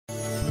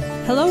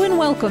Hello and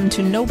welcome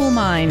to Noble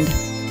Mind.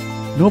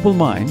 Noble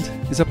Mind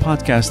is a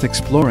podcast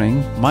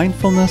exploring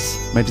mindfulness,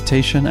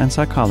 meditation, and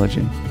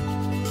psychology.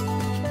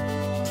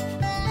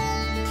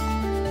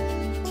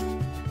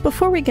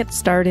 Before we get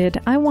started,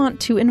 I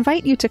want to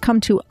invite you to come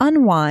to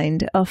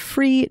Unwind, a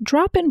free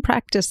drop-in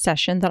practice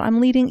session that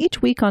I'm leading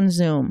each week on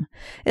Zoom.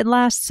 It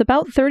lasts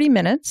about 30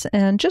 minutes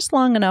and just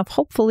long enough,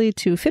 hopefully,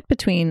 to fit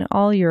between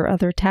all your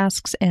other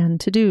tasks and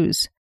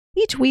to-dos.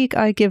 Each week,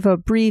 I give a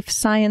brief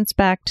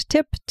science-backed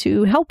tip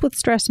to help with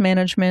stress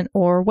management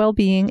or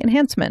well-being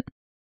enhancement.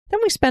 Then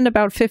we spend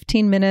about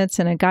 15 minutes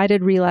in a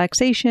guided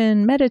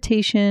relaxation,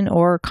 meditation,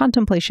 or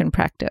contemplation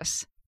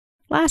practice.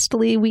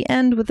 Lastly, we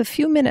end with a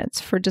few minutes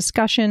for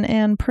discussion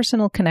and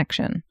personal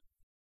connection.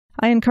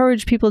 I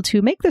encourage people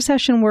to make the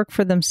session work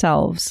for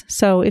themselves,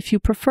 so if you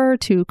prefer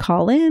to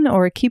call in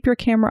or keep your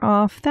camera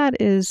off, that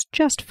is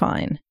just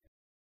fine.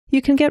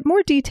 You can get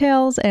more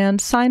details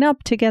and sign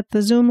up to get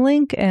the Zoom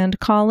link and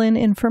call-in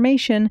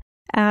information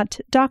at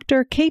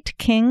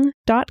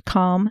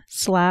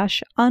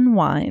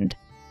drkateking.com/unwind.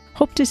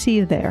 Hope to see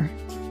you there.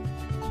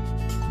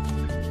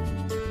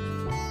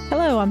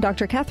 Hello, I'm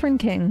Dr. Catherine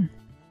King.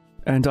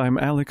 And I'm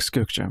Alex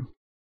Gukja.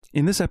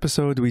 In this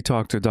episode, we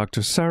talk to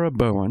Dr. Sarah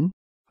Bowen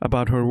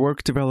about her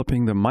work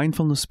developing the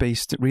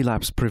Mindfulness-Based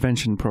Relapse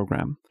Prevention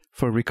Program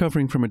for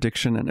recovering from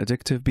addiction and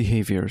addictive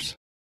behaviors.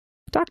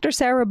 Dr.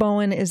 Sarah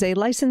Bowen is a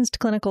licensed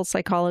clinical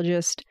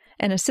psychologist,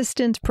 an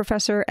assistant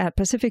professor at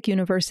Pacific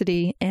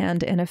University,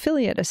 and an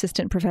affiliate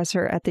assistant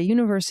professor at the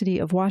University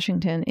of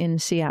Washington in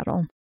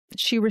Seattle.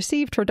 She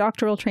received her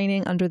doctoral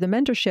training under the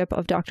mentorship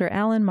of Dr.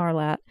 Alan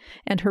Marlatt,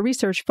 and her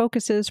research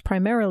focuses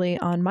primarily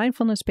on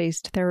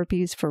mindfulness-based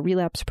therapies for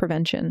relapse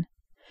prevention.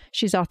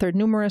 She's authored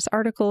numerous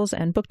articles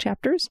and book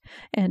chapters,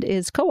 and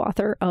is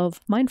co-author of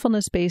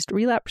Mindfulness-Based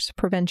Relapse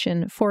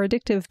Prevention for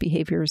Addictive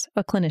Behaviors,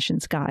 a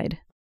Clinician's Guide.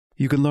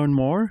 You can learn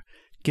more,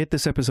 get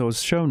this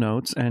episode's show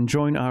notes, and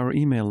join our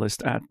email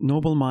list at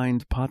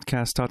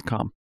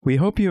noblemindpodcast.com. We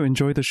hope you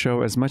enjoy the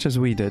show as much as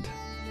we did.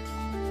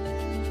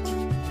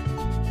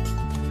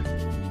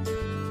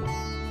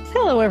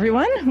 Hello,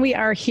 everyone. We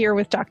are here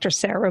with Dr.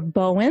 Sarah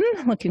Bowen.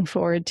 Looking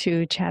forward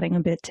to chatting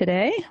a bit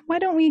today. Why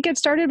don't we get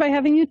started by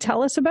having you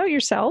tell us about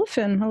yourself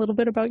and a little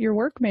bit about your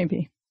work,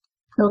 maybe?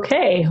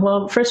 Okay.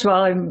 Well, first of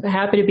all, I'm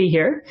happy to be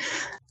here.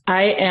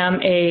 I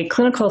am a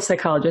clinical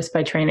psychologist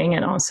by training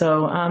and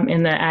also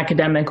in the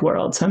academic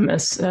world. So I'm an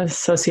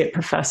associate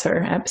professor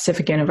at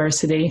Pacific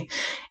University.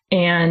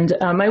 And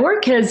my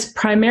work has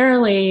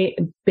primarily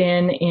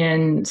been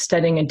in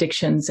studying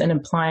addictions and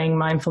applying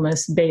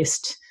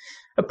mindfulness-based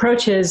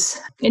approaches,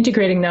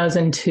 integrating those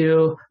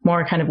into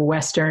more kind of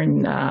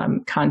Western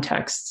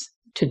contexts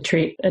to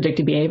treat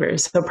addictive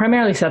behaviors. So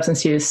primarily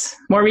substance use.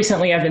 More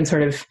recently, I've been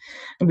sort of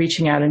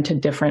reaching out into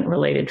different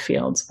related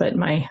fields, but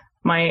my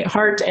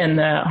heart and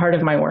the heart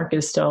of my work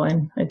is still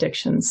in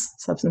addictions,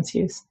 substance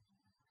use.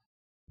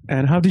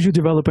 And how did you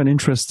develop an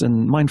interest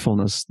in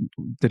mindfulness?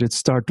 Did it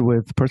start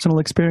with personal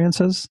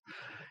experiences?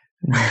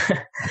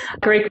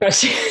 Great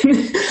question.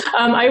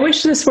 I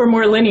wish this were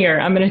more linear.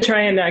 I'm going to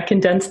try and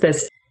condense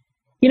this.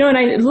 You know, when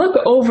I look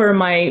over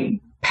my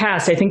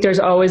past, I think there's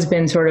always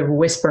been sort of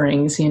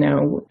whisperings, you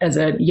know, as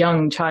a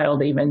young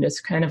child, even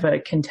just kind of a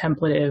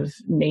contemplative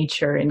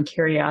nature and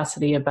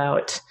curiosity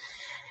about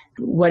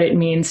what it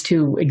means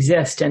to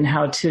exist and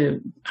how to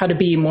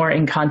be more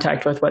in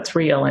contact with what's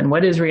real and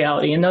what is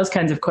reality, and those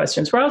kinds of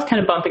questions were always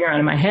kind of bumping around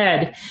in my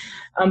head.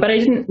 But I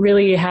didn't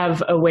really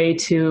have a way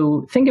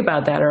to think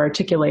about that or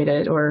articulate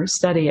it or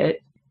study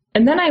it.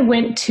 And then I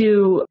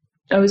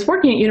was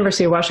working at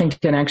University of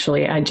Washington,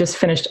 actually. I just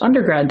finished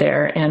undergrad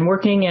there and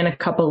working in a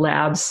couple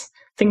labs,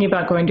 thinking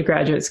about going to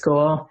graduate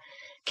school.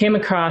 Came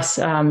across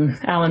Alan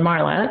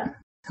Marlatt,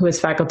 who was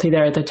faculty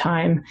there at the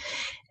time.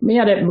 We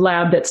had a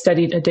lab that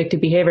studied addictive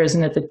behaviors,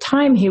 and at the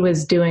time he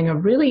was doing a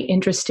really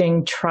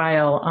interesting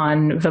trial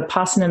on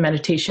Vipassana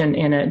meditation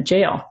in a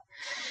jail.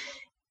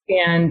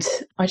 And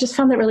I just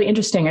found that really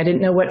interesting. I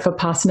didn't know what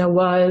Vipassana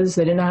was.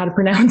 I didn't know how to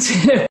pronounce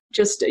it.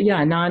 Just,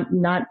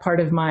 not part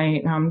of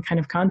my kind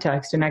of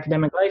context in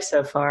academic life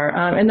so far.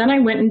 And then I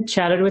went and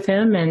chatted with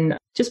him and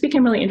just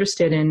became really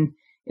interested in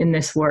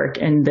this work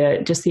and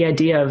the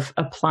idea of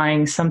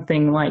applying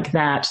something like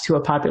that to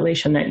a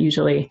population that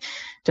usually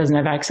doesn't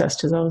have access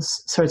to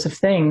those sorts of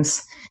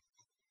things.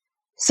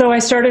 So I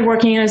started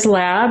working in his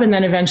lab and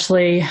then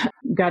eventually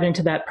got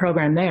into that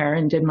program there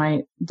and did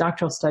my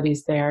doctoral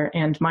studies there.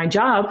 And my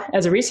job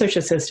as a research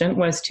assistant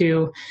was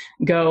to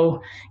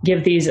go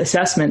give these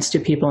assessments to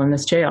people in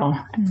this jail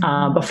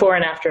before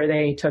and after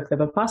they took the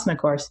Vipassana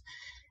course.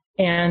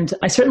 And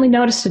I certainly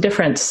noticed a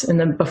difference in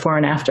the before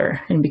and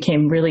after and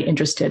became really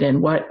interested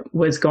in what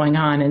was going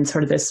on in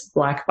sort of this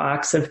black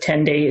box of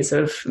 10 days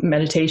of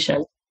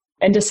meditation,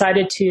 and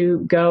decided to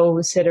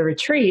go sit a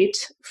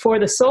retreat for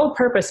the sole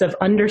purpose of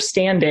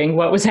understanding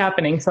what was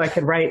happening so I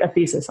could write a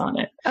thesis on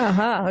it.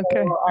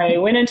 Okay. So I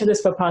went into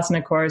this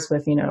Vipassana course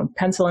with,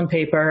 pencil and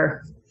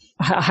paper,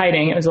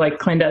 hiding. It was like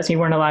clandestine. You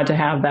weren't allowed to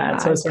have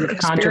that. So it was sort of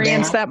contraband. I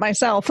experienced that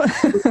myself.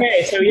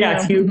 Okay. So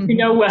yes, you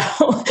know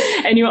well.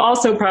 And you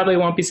also probably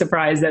won't be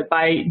surprised that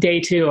by day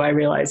 2, I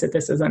realized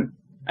that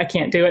I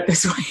can't do it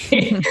this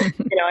way.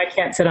 I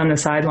can't sit on the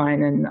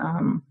sideline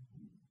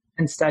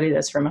and study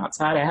this from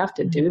outside. I have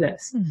to do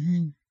this.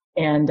 Mm-hmm.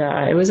 And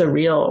it was a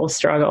real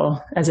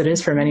struggle, as it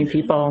is for many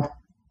people.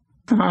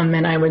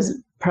 And I was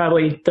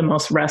probably the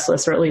most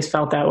restless, or at least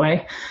felt that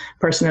way,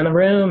 person in the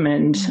room,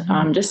 and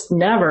just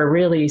never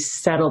really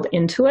settled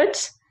into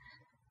it.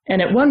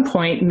 And at one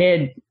point,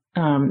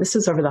 this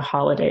was over the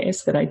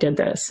holidays that I did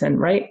this, and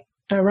right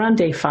around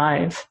day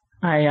 5,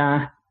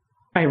 I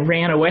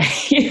ran away.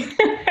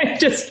 I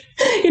just,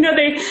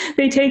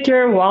 they take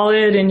your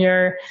wallet and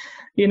your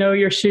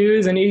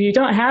shoes, and you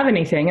don't have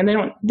anything, and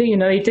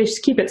they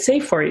just keep it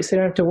safe for you, so you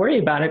don't have to worry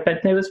about it.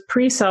 But it was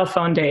pre-cell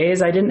phone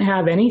days. I didn't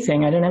have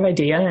anything. I didn't have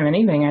ID. I didn't have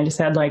anything. I just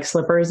had like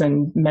slippers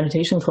and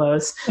meditation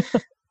clothes.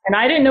 And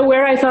I didn't know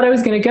where I thought I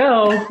was going to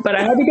go, but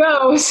I had to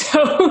go. So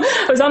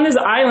I was on this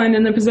island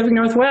in the Pacific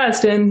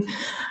Northwest, and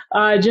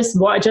just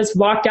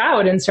walked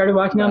out and started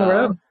walking down the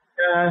road.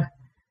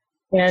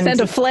 And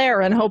send a flare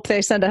and hope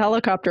they send a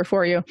helicopter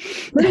for you.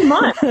 Pretty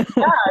much. Yeah.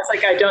 It's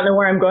like, I don't know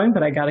where I'm going,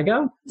 but I got to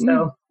go.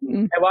 So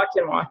I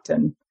walked,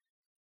 and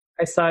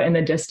I saw in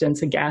the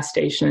distance a gas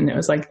station, and it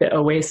was like the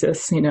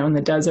oasis, in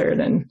the desert,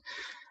 and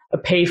a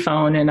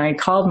payphone. And I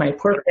called my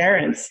poor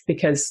parents,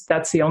 because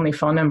that's the only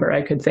phone number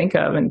I could think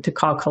of, and to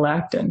call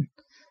collect, and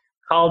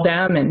called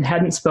them, and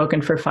hadn't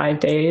spoken for 5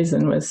 days,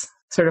 and was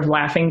sort of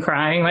laughing,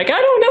 crying, like, I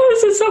don't know,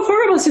 this is so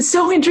horrible. This is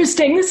so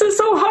interesting. This is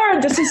so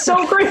hard. This is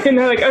so great. And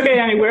they're like, okay,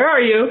 honey, where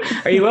are you?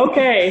 Are you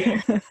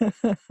okay?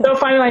 So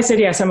finally I said,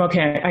 yes, I'm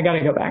okay. I got to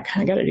go back.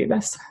 I got to do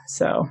this.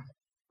 So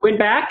went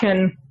back,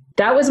 and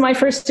that was my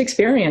first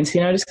experience,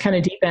 just kind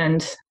of deep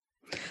end.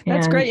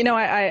 That's great.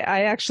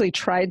 I actually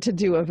tried to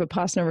do a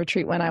Vipassana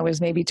retreat when I was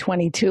maybe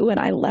 22,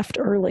 and I left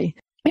early.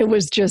 It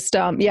was just,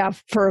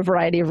 for a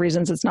variety of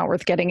reasons it's not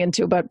worth getting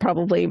into, but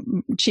probably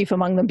chief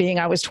among them being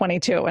I was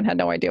 22 and had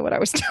no idea what I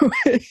was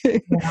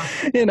doing,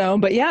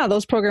 But yeah,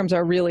 those programs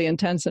are really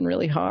intense and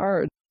really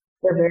hard.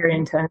 They're very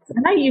intense.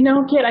 And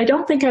I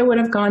don't think I would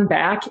have gone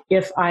back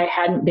if I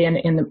hadn't been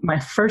in my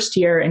first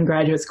year in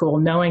graduate school,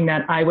 knowing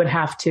that I would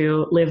have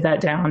to live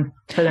that down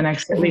for the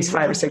next at least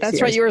 5 or 6 years.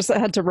 That's right. You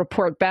had to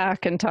report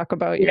back and talk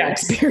about your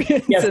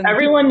experience. Yes,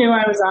 everyone knew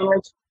I was on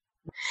retreat.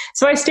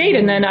 So I stayed,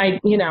 and then I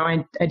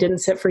didn't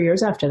sit for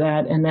years after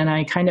that. And then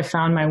I kind of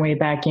found my way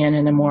back in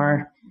a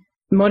more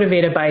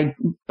motivated by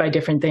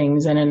different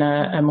things, and in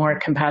a more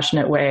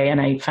compassionate way. And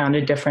I found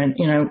a different,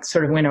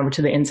 sort of went over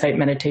to the Insight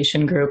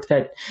meditation group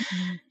that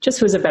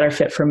just was a better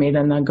fit for me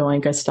than the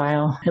Goenka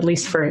style, at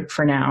least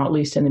for now, at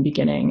least in the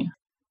beginning.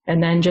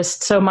 And then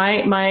so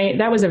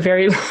that was a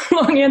very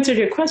long answer to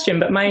your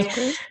question, but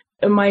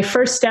my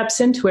first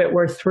steps into it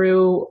were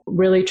through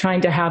really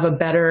trying to have a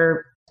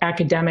better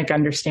academic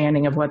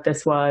understanding of what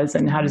this was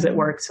and how does it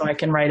work, so I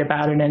can write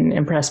about it and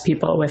impress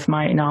people with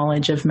my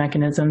knowledge of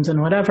mechanisms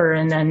and whatever.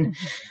 And then,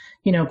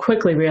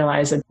 quickly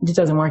realized that it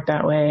doesn't work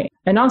that way.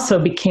 And also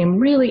became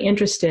really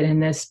interested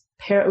in this.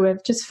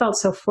 Just felt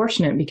so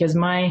fortunate, because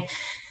my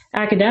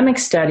academic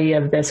study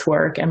of this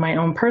work and my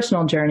own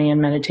personal journey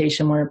in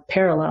meditation were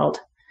paralleled.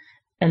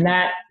 And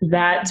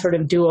that sort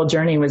of dual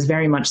journey was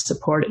very much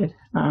supported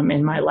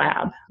in my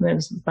lab.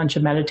 There's a bunch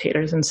of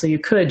meditators. And so you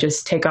could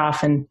just take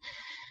off and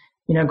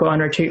go on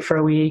retreat for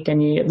a week,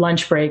 and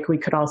lunch break, we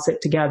could all sit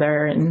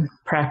together and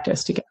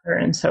practice together.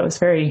 And so it's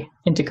very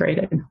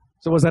integrated.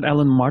 So was that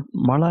Alan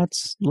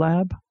Marlat's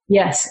lab?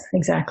 Yes,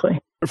 exactly.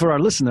 For our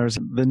listeners,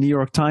 the New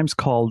York Times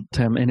called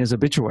him in his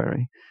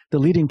obituary the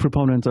leading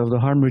proponent of the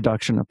harm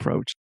reduction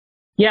approach.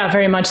 Yeah,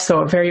 very much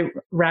so. Very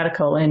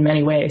radical in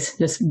many ways.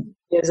 Just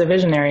he was a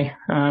visionary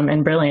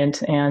and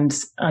brilliant and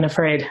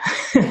unafraid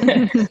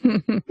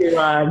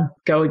to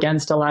go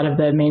against a lot of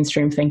the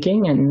mainstream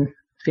thinking and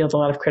field a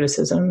lot of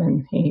criticism,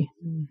 and he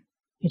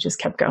just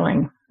kept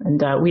going.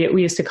 And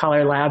we used to call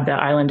our lab the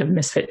island of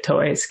misfit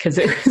toys, because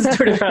it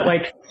sort of felt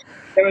like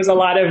there was a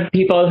lot of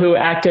people who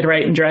acted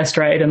right and dressed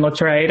right and looked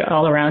right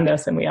all around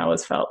us, and we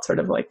always felt sort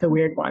of like the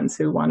weird ones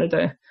who wanted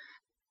to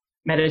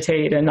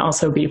meditate and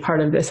also be part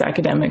of this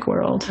academic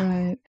world.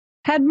 Right.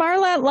 Had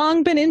Marlat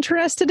long been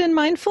interested in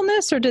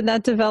mindfulness, or did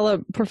that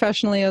develop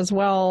professionally as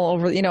well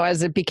over,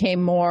 as it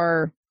became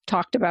more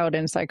talked about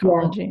in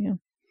psychology? Yeah.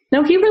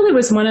 No, he really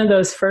was one of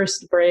those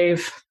first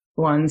brave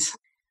ones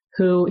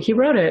he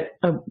wrote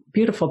a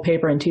beautiful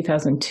paper in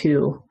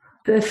 2002,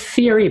 the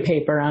theory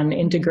paper on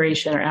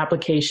integration or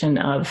application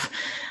of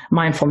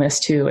mindfulness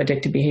to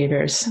addictive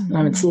behaviors.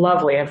 It's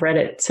lovely. I've read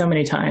it so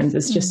many times.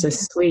 It's just a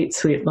sweet,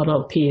 sweet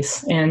little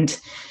piece. And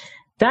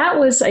that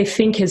was, I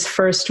think, his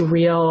first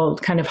real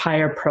kind of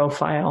higher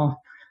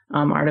profile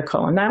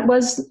article. And that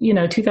was,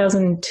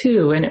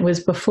 2002. And it was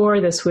before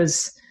this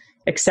was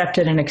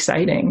accepted and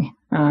exciting.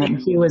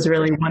 He was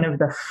really one of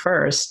the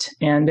first,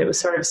 and it was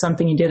sort of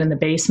something he did in the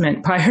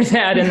basement prior to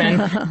that, and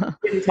then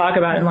didn't talk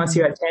about it unless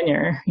you had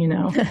tenure,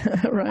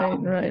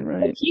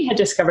 Right. He had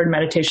discovered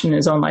meditation in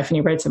his own life, and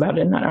he writes about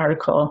it in that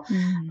article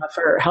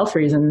for health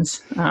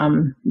reasons,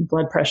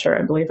 blood pressure,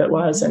 I believe it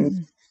was,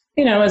 and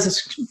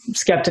was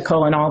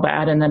skeptical and all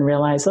that, and then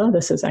realized, oh,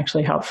 this is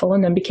actually helpful,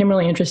 and then became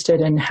really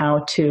interested in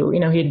how to,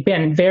 he'd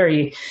been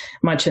very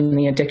much in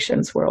the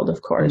addictions world,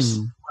 of course,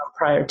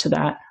 prior to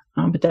that.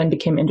 But then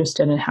became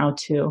interested in how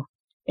to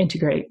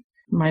integrate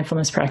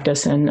mindfulness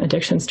practice and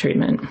addictions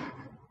treatment.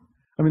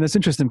 I mean, that's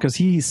interesting because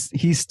he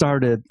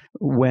started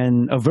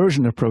when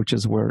aversion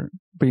approaches were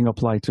being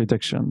applied to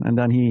addiction. And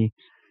then he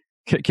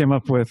came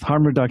up with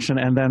harm reduction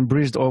and then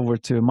bridged over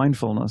to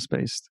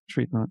mindfulness-based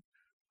treatment.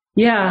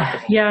 Yeah,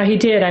 he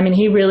did. I mean,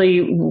 he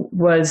really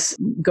was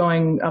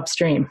going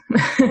upstream.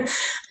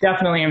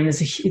 Definitely. I mean,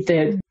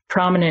 the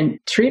prominent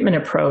treatment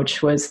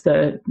approach was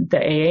the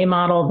AA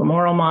model, the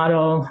moral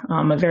model,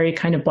 a very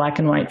kind of black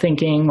and white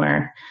thinking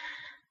where,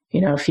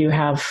 if you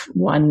have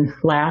one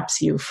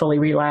lapse, you fully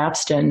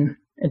relapsed, and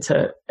it's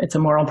a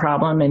moral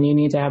problem, and you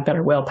need to have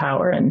better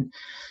willpower. And,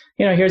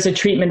 here's a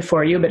treatment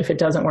for you, but if it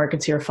doesn't work,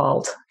 it's your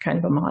fault, kind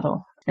of a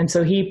model. And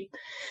so he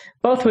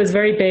both was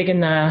very big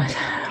in the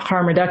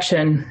harm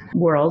reduction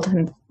world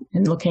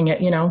and looking at,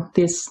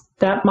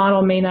 that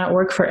model may not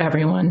work for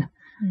everyone.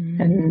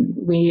 And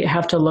we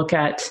have to look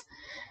at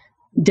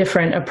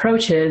different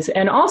approaches.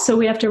 And also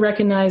we have to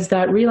recognize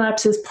that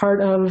relapse is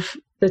part of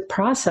the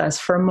process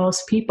for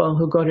most people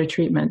who go to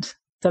treatment.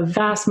 The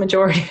vast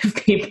majority of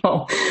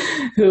people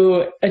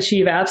who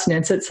achieve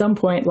abstinence at some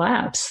point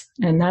lapse.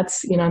 And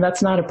that's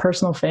not a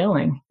personal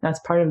failing. That's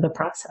part of the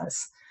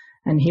process.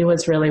 And he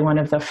was really one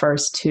of the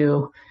first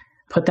to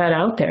put that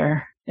out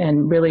there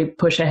and really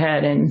push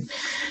ahead and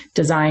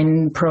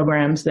design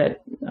programs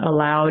that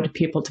allowed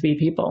people to be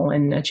people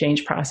and a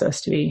change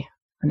process to be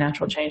a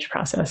natural change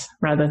process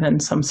rather than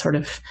some sort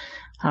of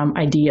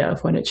idea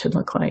of what it should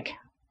look like.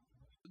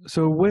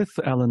 So with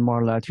Alan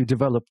Marlatt, you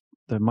developed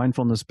the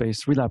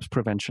mindfulness-based relapse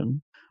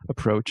prevention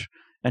approach,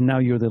 and now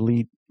you're the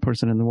lead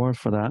person in the world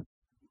for that.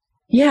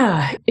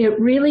 Yeah, it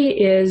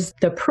really is.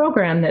 The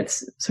program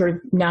that's sort of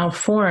now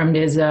formed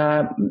is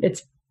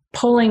it's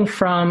pulling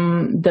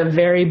from the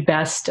very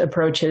best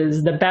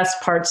approaches, the best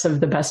parts of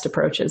the best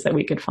approaches that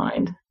we could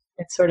find.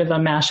 It's sort of a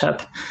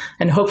mashup,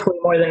 and hopefully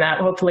more than that,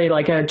 hopefully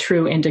like a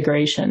true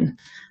integration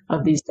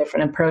of these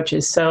different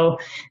approaches. So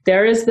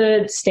there is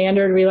the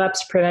standard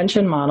relapse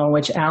prevention model,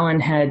 which Alan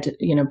had,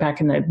 back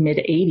in the mid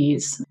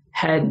 80s,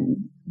 had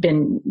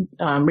been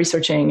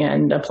researching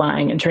and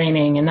applying and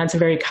training. And that's a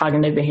very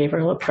cognitive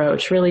behavioral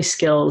approach, really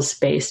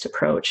skills-based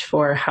approach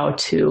for how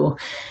to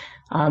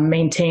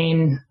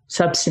maintain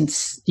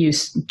substance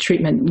use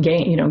treatment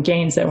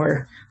gains that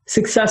were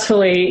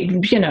successfully,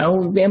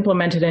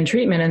 implemented in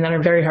treatment and that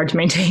are very hard to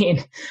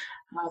maintain.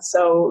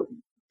 So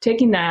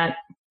taking that,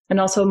 and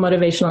also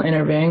motivational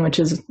interviewing, which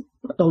is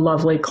a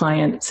lovely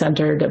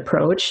client-centered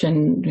approach.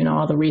 And,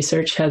 all the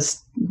research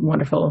has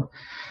wonderful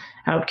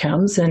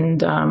outcomes,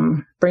 and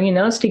bringing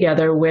those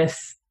together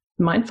with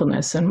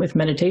mindfulness and with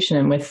meditation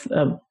and with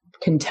a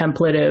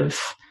contemplative,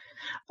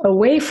 a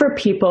way for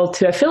people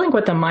to, I feel like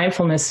what the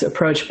mindfulness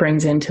approach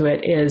brings into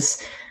it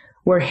is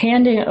we're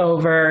handing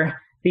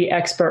over the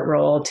expert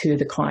role to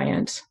the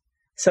client.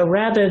 So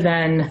rather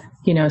than,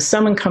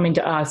 someone coming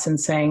to us and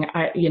saying,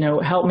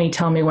 help me,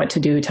 tell me what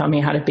to do, tell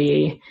me how to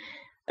be,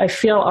 I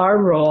feel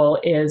our role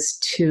is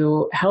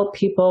to help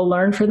people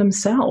learn for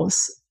themselves,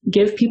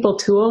 give people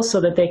tools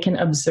so that they can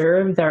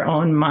observe their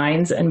own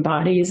minds and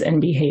bodies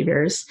and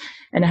behaviors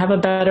and have a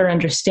better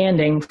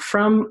understanding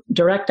from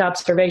direct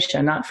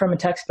observation, not from a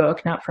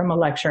textbook, not from a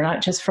lecture,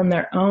 not just from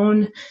their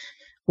own,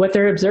 what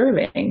they're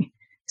observing.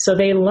 So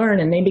they learn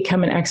and they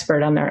become an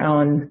expert on their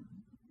own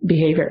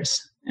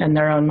behaviors and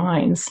their own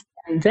minds.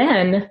 And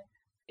then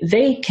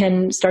they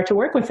can start to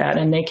work with that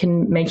and they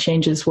can make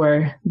changes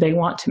where they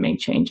want to make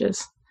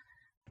changes.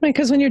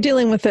 Because when you're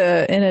dealing with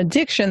an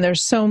addiction,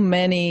 there's so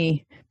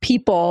many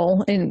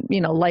people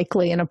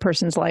likely in a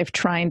person's life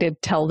trying to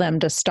tell them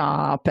to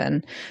stop,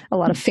 and a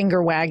lot of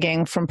finger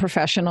wagging from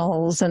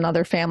professionals and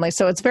other families.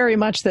 So it's very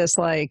much this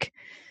like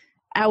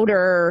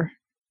outer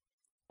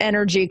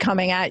energy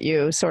coming at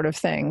you sort of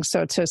thing.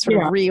 So to sort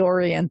of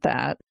reorient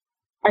that.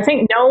 I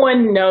think no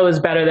one knows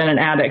better than an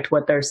addict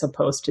what they're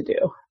supposed to do.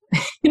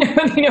 They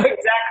know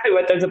exactly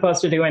what they're supposed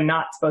to do and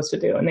not supposed to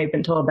do. And they've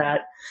been told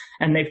that,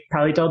 and they've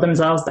probably told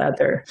themselves that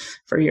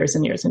for years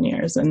and years and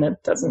years. And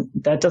that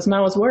doesn't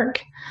always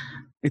work.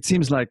 It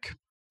seems like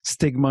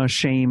stigma,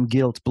 shame,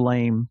 guilt,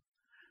 blame,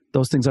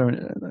 those things are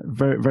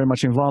very, very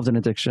much involved in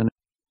addiction.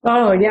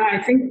 Oh yeah,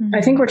 I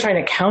think we're trying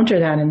to counter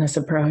that in this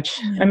approach.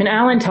 I mean,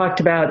 Alan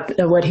talked about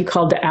what he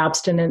called the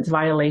abstinence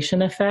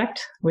violation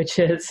effect, which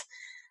is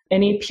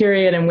any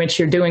period in which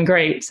you're doing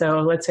great. So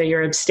let's say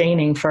you're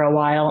abstaining for a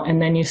while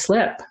and then you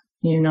slip,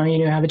 you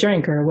have a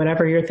drink or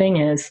whatever your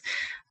thing is.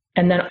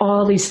 And then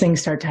all these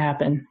things start to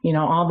happen,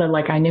 all the,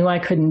 like, I knew I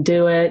couldn't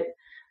do it.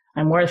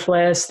 I'm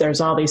worthless.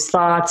 There's all these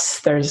thoughts.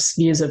 There's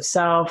views of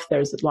self.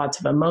 There's lots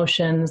of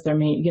emotions.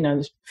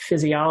 There's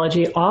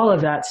physiology. All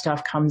of that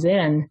stuff comes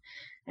in,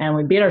 and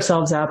we beat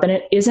ourselves up, and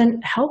it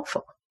isn't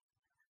helpful.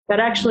 But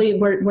actually,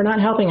 we're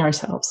not helping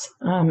ourselves.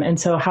 And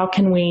so how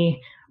can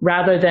we,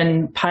 rather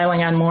than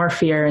piling on more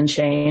fear and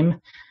shame,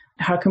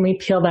 how can we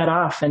peel that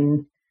off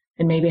and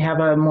maybe have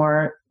a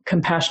more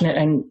compassionate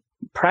and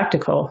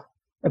practical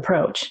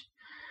approach?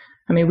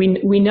 I mean,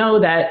 we know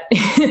that,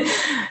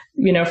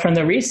 from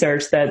the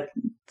research, that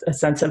a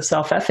sense of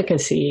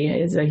self-efficacy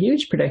is a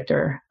huge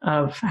predictor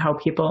of how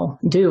people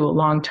do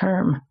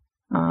long-term.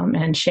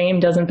 And shame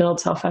doesn't build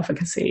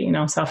self-efficacy.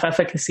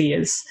 Self-efficacy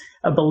is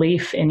a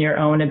belief in your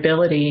own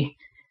ability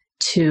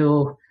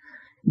to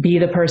be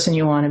the person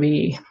you want to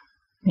be,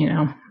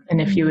 and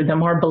the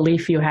more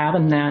belief you have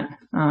in that,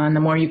 and the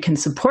more you can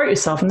support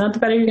yourself in that, the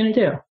better you're going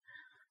to do.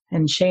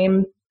 And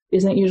shame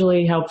isn't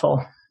usually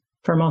helpful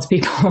for most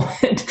people.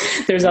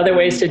 There's other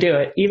ways to do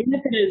it. Even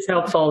if it is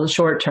helpful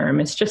short term,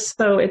 it's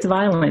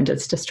violent,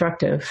 it's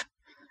destructive.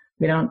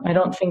 I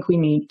don't think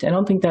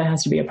that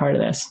has to be a part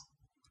of this.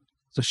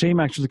 So shame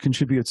actually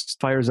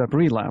fires up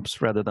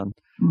relapse rather than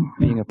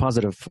being a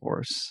positive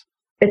force.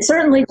 It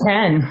certainly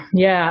can.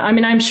 Yeah. I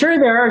mean, I'm sure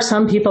there are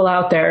some people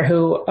out there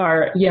who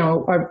are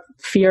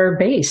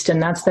fear-based,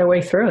 and that's their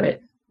way through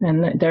it.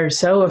 And they're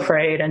so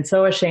afraid and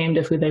so ashamed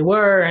of who they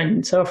were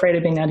and so afraid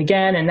of being that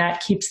again. And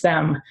that keeps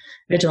them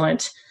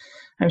vigilant.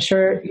 I'm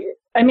sure,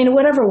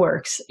 whatever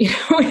works.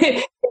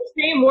 If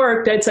shame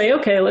worked, I'd say,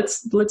 okay,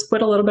 let's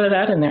put a little bit of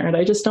that in there. And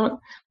I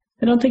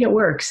don't think it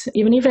works.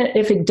 Even if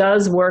it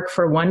does work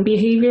for one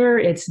behavior,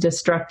 it's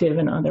destructive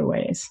in other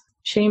ways.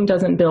 Shame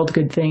doesn't build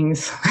good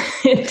things.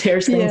 It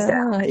tears things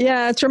down.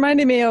 Yeah, it's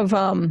reminding me of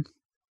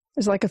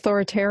it's like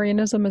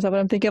authoritarianism. Is that what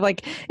I'm thinking?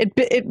 Like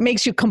it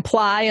makes you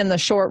comply in the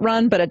short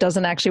run, but it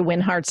doesn't actually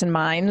win hearts and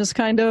minds,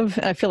 kind of.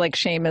 I feel like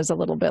shame is a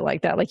little bit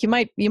like that. Like you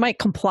might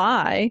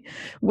comply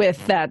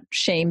with that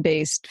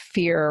shame-based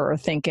fear or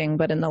thinking,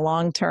 but in the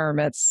long term,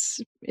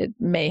 it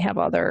may have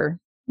other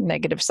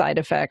negative side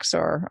effects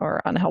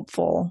or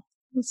unhelpful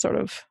sort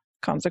of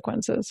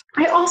consequences.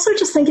 I also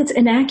just think it's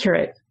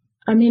inaccurate.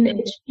 I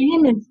mean,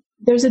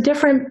 there's a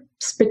difference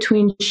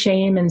between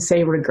shame and,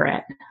 say,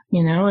 regret,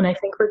 and I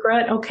think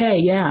regret, okay,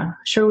 yeah,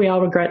 sure, we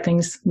all regret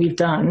things we've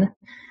done.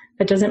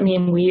 That doesn't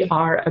mean we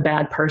are a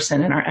bad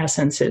person and our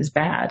essence is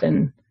bad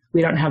and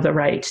we don't have the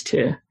right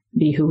to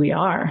be who we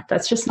are.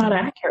 That's just not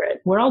accurate.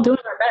 We're all doing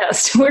our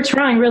best. We're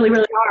trying really,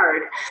 really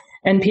hard.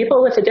 And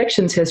people with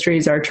addictions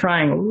histories are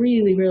trying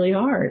really, really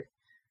hard.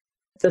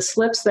 The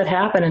slips that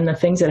happen and the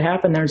things that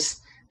happen,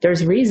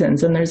 there's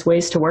reasons and there's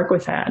ways to work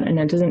with that. And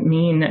it doesn't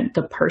mean that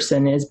the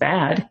person is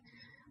bad.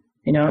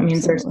 It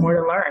means there's more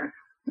to learn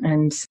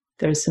and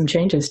there's some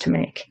changes to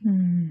make.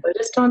 I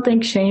just don't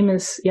think shame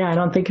I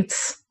don't think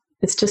it's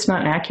just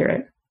not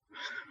accurate.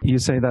 You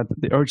say that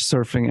the urge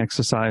surfing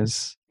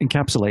exercise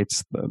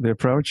encapsulates the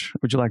approach.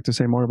 Would you like to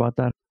say more about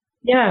that?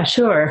 Yeah,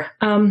 sure.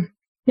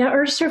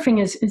 Urge surfing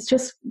is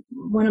just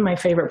one of my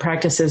favorite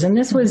practices. And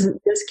this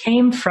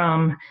came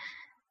from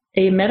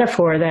a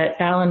metaphor that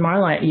Alan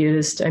Marlatt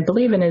used, I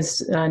believe, in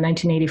his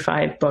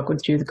 1985 book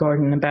with Judith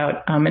Gordon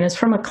about, and it's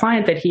from a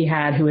client that he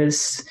had who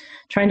was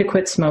trying to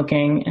quit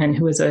smoking and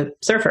who was a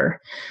surfer.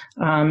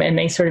 And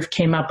they sort of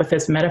came up with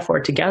this metaphor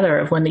together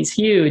of when these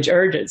huge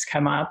urges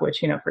come up,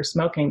 which, for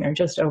smoking, they're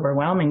just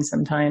overwhelming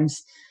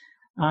sometimes.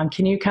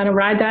 Can you kind of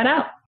ride that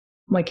out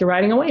like you're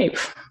riding a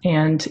wave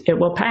and it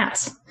will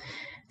pass?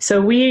 So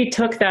we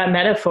took that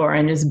metaphor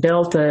and just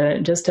built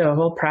a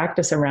whole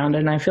practice around it.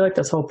 And I feel like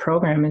this whole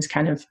program is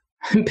kind of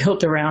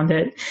built around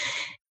it.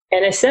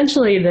 And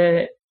essentially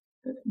the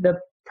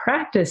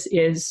practice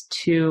is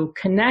to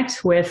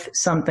connect with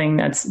something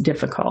that's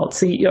difficult.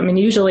 So,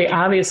 usually,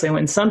 obviously,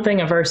 when something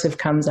aversive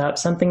comes up,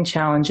 something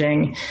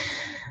challenging,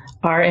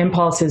 our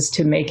impulse is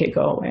to make it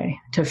go away,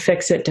 to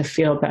fix it, to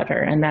feel better.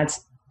 And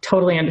that's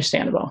totally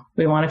understandable.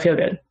 We want to feel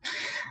good.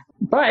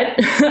 But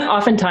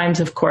oftentimes,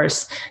 of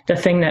course, the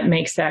thing that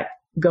makes that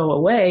go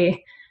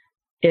away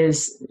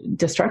is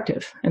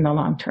destructive in the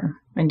long term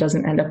and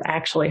doesn't end up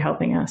actually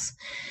helping us.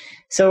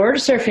 So urge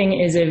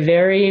surfing is a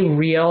very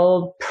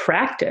real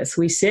practice.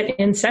 We sit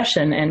in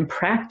session and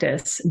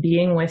practice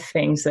being with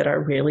things that are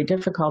really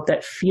difficult,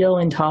 that feel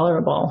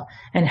intolerable.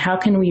 And how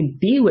can we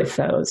be with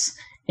those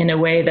in a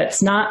way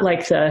that's not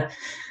like the,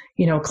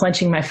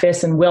 clenching my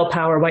fists and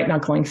willpower, white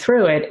knuckling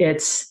through it.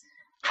 It's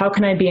how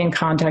can I be in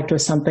contact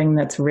with something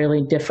that's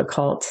really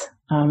difficult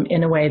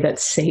in a way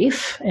that's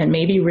safe and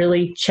maybe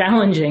really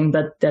challenging,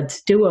 but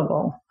that's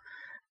doable.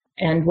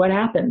 And what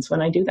happens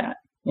when I do that?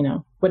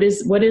 What is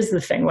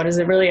the thing? What does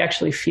it really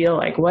actually feel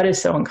like? What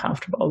is so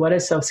uncomfortable? What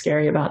is so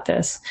scary about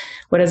this?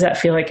 What does that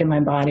feel like in my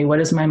body? What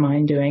is my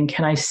mind doing?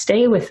 Can I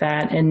stay with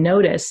that and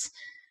notice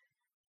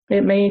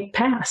it may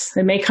pass?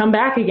 It may come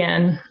back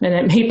again and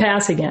it may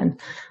pass again.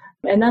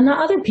 And then the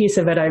other piece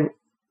of it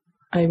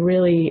I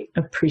really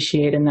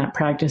appreciate in that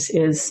practice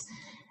is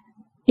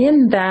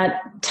in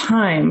that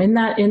time, in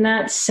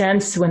that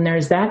sense, when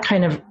there's that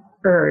kind of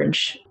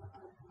urge,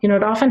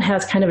 it often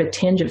has kind of a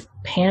tinge of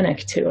panic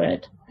to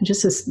it.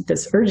 just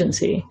this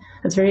urgency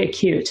that's very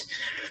acute.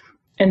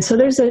 And so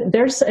there's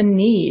a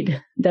need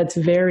that's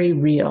very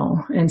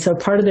real. And so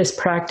part of this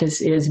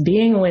practice is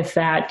being with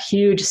that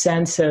huge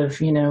sense of,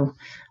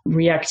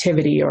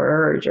 reactivity or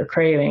urge or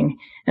craving.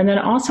 And then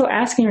also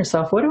asking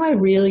yourself, what do I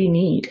really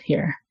need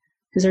here?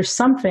 Because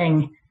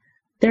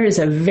there is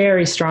a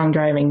very strong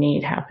driving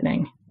need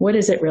happening. What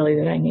is it really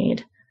that I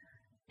need?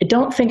 I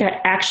don't think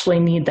I actually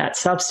need that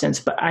substance,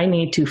 but I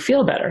need to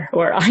feel better,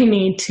 or I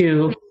need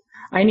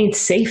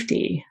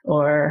safety,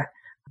 or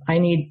I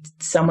need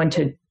someone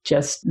to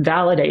just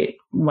validate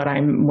what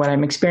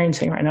I'm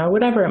experiencing right now,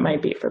 whatever it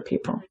might be for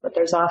people. But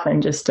there's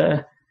often just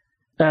a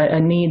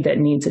need that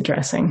needs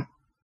addressing.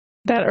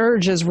 That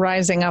urge is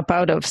rising up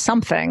out of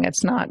something.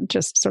 It's not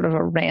just sort of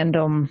a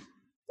random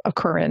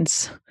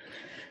occurrence.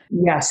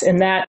 Yes, and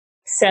that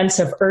sense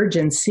of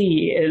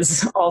urgency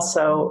is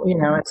also,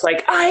 it's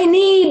like, I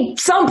need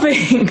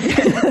something.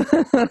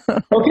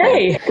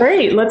 Okay,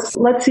 great. Let's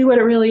see what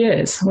it really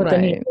is. What the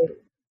need is.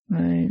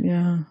 Right,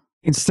 yeah.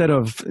 Instead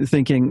of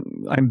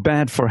thinking, I'm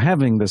bad for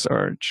having this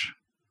urge.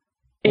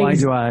 Why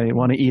do I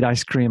want to eat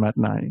ice cream at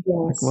night? Yes.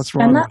 Like, what's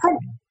wrong?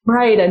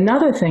 Right.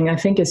 Another thing I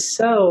think is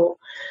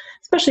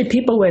especially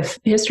people with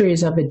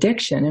histories of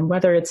addiction, and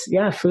whether it's,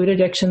 food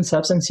addiction,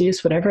 substance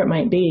use, whatever it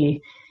might be,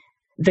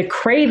 the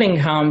craving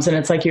comes and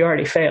it's like you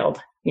already failed,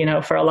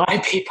 for a lot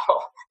of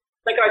people.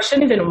 Like, I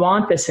shouldn't even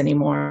want this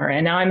anymore.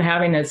 And now I'm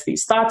having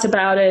these thoughts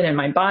about it, and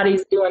my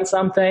body's doing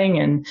something,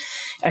 and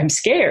I'm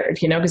scared,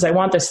 because I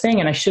want this thing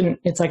and I shouldn't.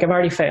 It's like I've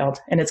already failed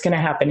and it's going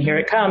to happen. Here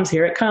it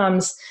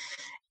comes.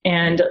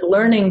 And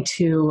learning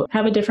to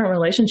have a different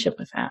relationship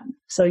with that.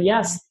 So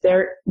yes,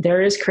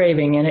 there is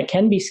craving, and it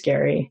can be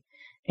scary.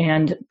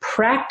 And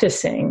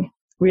practicing,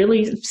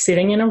 really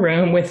sitting in a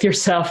room with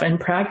yourself and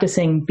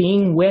practicing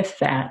being with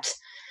that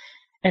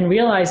and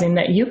realizing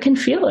that you can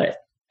feel it.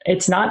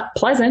 It's not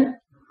pleasant,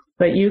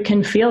 but you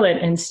can feel it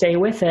and stay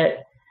with it.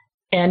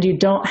 And you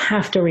don't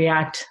have to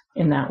react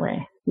in that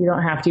way. You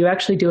don't have to. You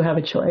actually do have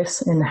a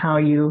choice in how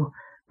you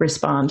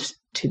respond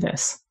to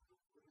this.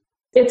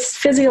 It's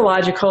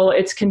physiological.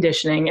 It's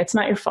conditioning. It's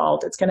not your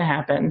fault. It's going to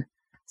happen.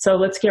 So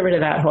let's get rid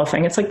of that whole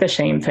thing. It's like the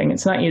shame thing.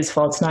 It's not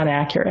useful. It's not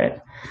accurate.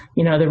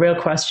 The real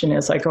question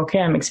is like, okay,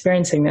 I'm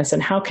experiencing this,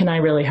 and how can I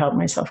really help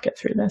myself get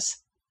through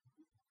this?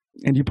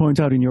 And you point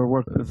out in your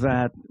work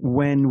that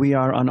when we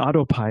are on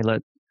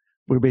autopilot,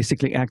 we're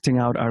basically acting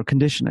out our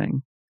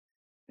conditioning.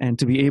 And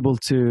to be able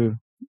to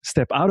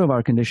step out of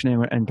our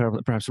conditioning and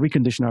perhaps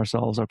recondition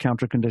ourselves or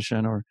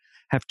counter-condition or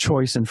have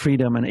choice and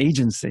freedom and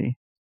agency,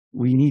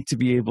 we need to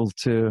be able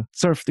to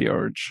surf the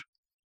urge.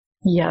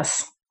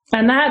 Yes.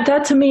 And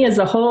that to me is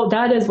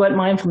that is what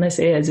mindfulness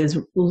is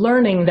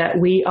learning that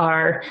we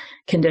are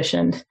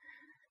conditioned.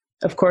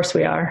 Of course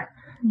we are.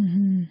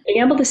 Mm-hmm.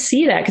 Being able to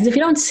see that, because if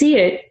you don't see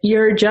it,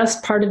 you're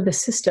just part of the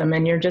system,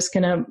 and you're just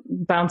going to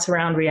bounce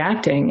around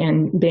reacting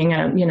and being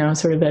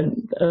sort of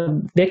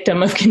a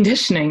victim of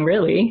conditioning,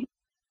 really.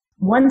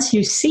 Once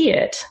you see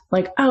it,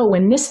 like, oh,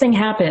 when this thing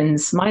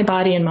happens, my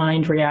body and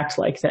mind react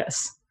like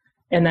this,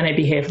 and then I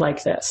behave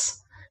like this.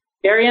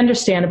 Very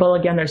understandable.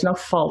 Again, there's no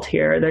fault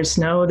here. There's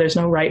no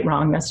right,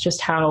 wrong. That's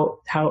just how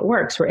it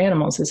works. We're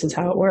animals. This is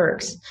how it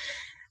works.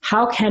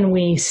 How can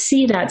we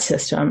see that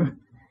system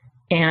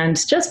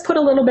and just put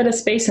a little bit of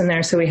space in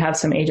there so we have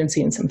some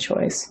agency and some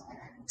choice,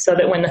 so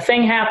that when the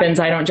thing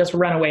happens, I don't just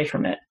run away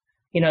from it.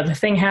 The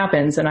thing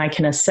happens and I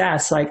can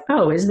assess, like,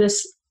 oh, is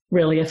this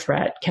really a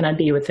threat? Can I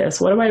be with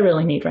this? What do I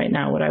really need right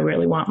now? What do I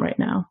really want right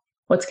now?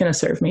 What's going to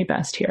serve me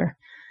best here?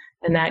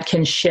 And that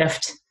can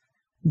shift.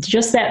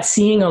 Just that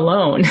seeing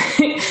alone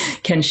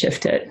can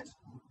shift it,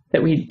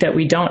 that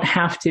we don't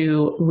have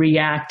to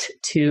react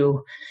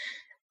to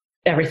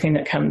everything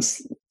that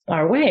comes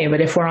our way. But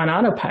if we're on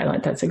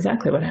autopilot, that's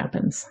exactly what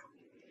happens.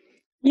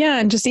 Yeah.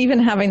 And just even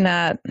having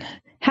a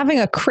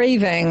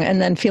craving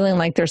and then feeling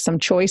like there's some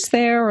choice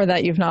there, or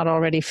that you've not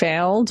already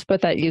failed,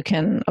 but that you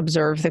can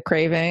observe the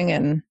craving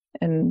and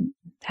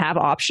have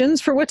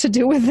options for what to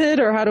do with it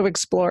or how to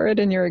explore it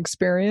in your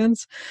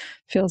experience,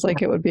 feels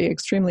like it would be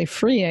extremely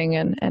freeing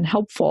and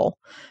helpful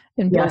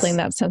in building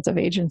that sense of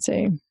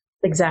agency.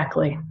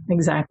 Exactly.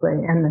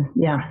 And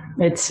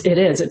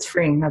it's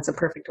freeing. That's a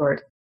perfect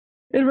word.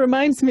 It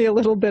reminds me a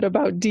little bit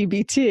about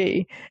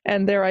DBT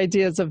and their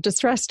ideas of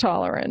distress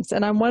tolerance.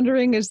 And I'm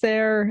wondering, is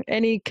there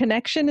any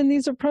connection in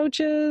these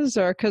approaches?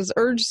 Or because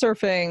urge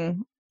surfing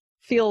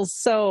feels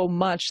so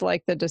much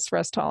like the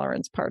distress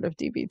tolerance part of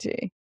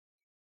DBT.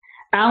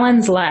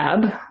 Alan's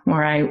lab,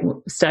 where I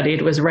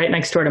studied, was right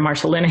next door to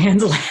Marshall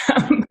Linehan's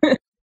lab.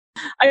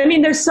 I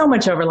mean, there's so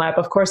much overlap,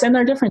 of course, and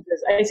there are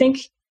differences. I think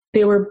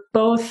they were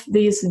both,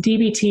 these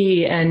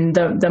DBT and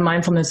the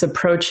mindfulness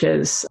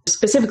approaches,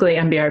 specifically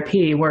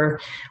MBRP,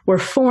 were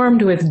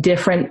formed with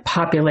different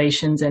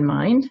populations in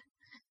mind.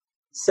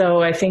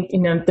 So I think,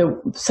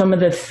 some of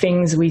the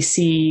things we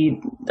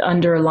see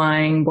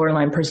underlying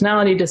borderline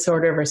personality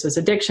disorder versus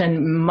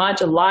addiction,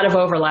 a lot of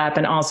overlap,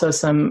 and also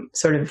some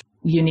sort of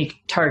unique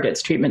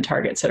treatment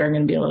targets that are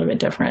going to be a little bit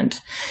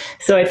different.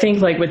 So I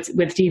think like with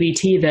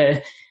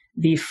DBT,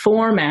 the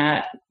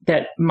format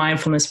that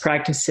mindfulness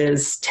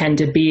practices tend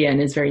to be in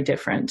is very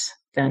different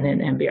than in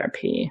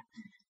MBRP.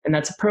 And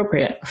that's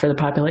appropriate for the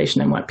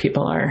population and what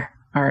people are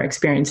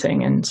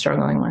experiencing and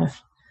struggling with.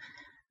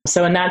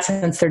 So in that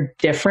sense, they're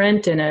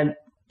different. In a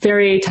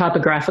very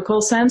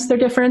topographical sense, they're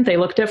different. They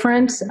look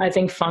different. I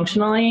think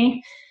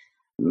functionally,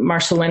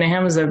 Marshall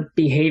Linehan was a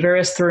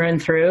behaviorist through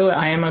and through.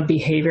 I am a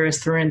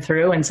behaviorist through and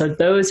through. And so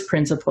those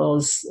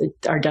principles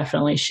are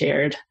definitely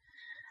shared.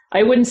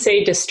 I wouldn't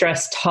say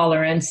distress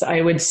tolerance.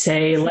 I would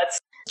say let's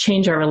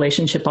change our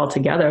relationship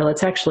altogether.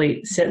 Let's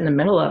actually sit in the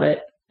middle of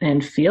it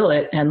and feel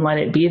it and let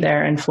it be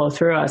there and flow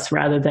through us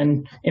rather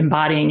than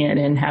embodying it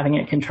and having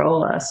it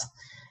control us.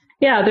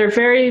 Yeah, they're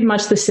very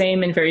much the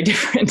same and very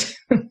different.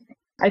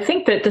 I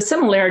think that the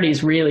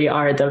similarities really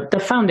are the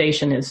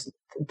foundation is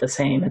the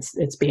same.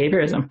 It's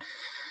behaviorism.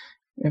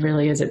 It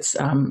really is. It's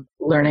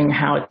learning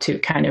how to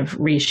kind of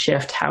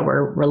reshift how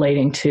we're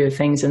relating to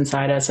things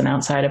inside us and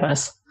outside of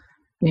us.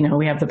 You know,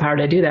 we have the power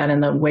to do that.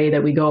 And the way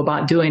that we go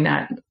about doing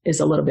that is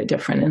a little bit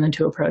different in the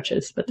two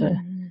approaches. But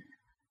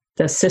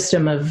the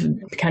system of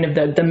kind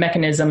of the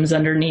mechanisms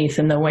underneath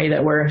and the way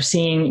that we're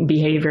seeing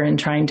behavior and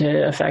trying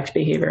to affect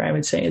behavior, I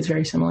would say is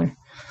very similar.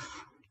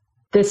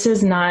 This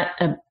is not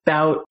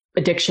about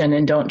addiction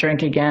and don't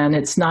drink again.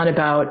 It's not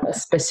about a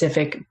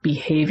specific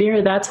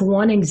behavior. That's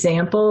one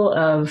example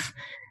of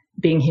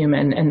being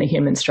human and the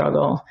human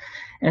struggle.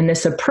 And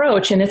this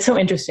approach, and it's so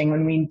interesting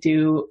when we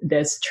do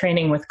this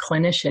training with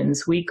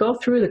clinicians, we go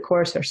through the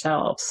course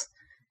ourselves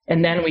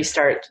and then we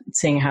start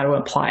seeing how to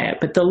apply it.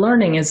 But the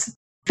learning is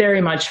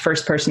very much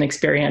first-person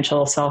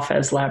experiential, self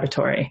as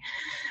laboratory.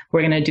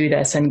 We're going to do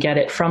this and get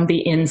it from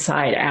the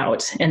inside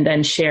out and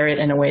then share it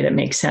in a way that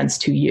makes sense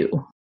to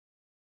you.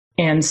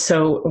 And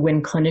so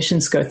when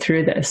clinicians go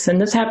through this, and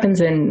this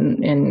happens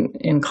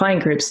in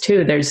client groups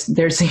too, there's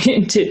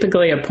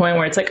typically a point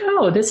where it's like,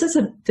 oh, this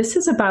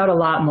is about a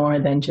lot more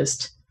than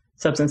just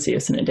substance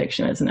use and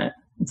addiction, isn't it?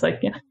 It's like,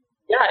 yeah,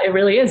 it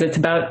really is.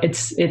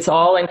 It's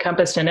all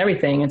encompassed in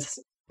everything.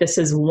 This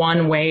is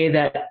one way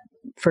that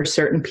for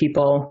certain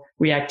people,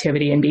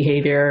 reactivity and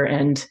behavior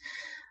and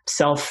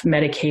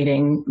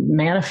self-medicating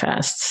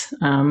manifests.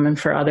 And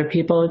for other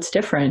people, it's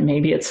different.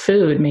 Maybe it's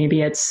food,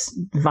 maybe it's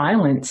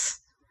violence.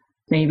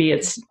 Maybe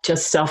it's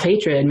just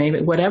self-hatred,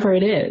 maybe whatever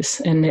it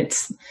is. And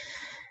it's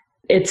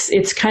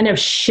kind of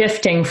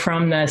shifting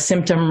from the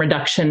symptom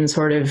reduction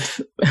sort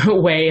of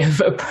way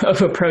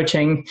of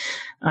approaching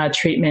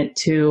treatment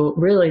to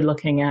really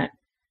looking at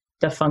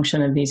the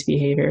function of these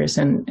behaviors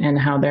and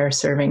how they're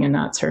serving and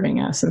not serving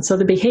us. And so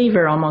the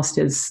behavior almost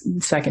is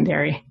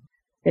secondary.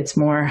 It's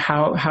more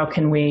how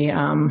can we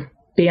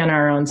be on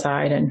our own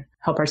side and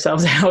help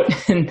ourselves out.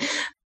 And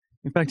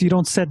in fact, you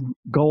don't set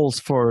goals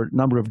for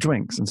number of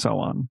drinks and so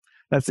on.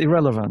 That's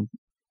irrelevant.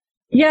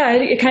 Yeah,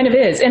 it kind of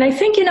is. And I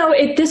think,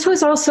 this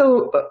was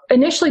also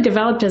initially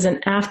developed as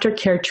an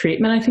aftercare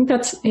treatment. I think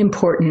that's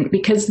important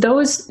because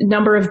those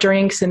number of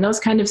drinks and those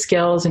kind of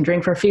skills and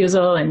drink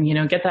refusal and,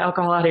 get the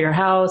alcohol out of your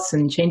house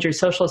and change your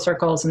social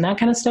circles and that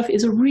kind of stuff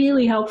is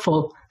really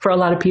helpful for a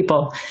lot of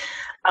people.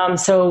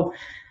 So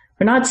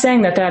we're not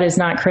saying that is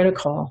not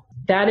critical.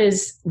 That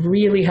is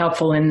really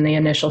helpful in the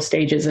initial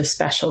stages,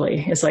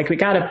 especially. It's like we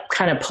got to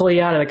kind of pull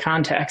you out of the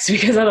context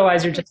because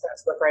otherwise you're just going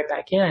to slip right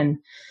back in.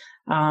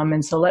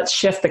 And so let's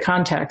shift the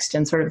context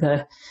and sort of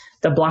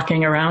the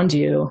blocking around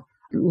you,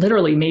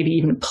 literally maybe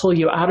even pull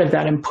you out of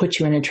that and put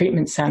you in a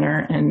treatment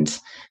center and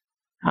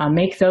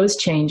make those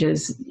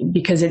changes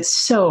because it's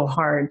so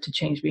hard to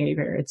change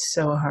behavior. It's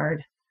so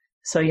hard.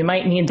 So you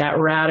might need that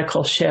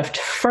radical shift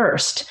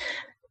first.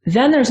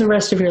 Then there's the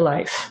rest of your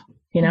life.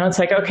 It's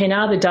like, okay,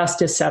 now the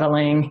dust is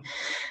settling,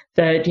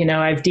 that,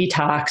 I've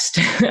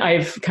detoxed,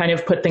 I've kind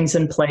of put things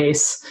in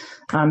place,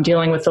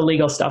 dealing with the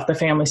legal stuff, the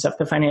family stuff,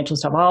 the financial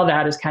stuff, all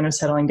that is kind of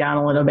settling down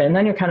a little bit. And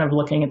then you're kind of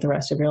looking at the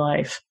rest of your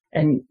life.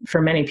 And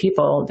for many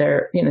people,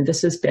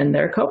 this has been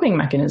their coping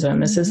mechanism.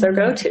 This is their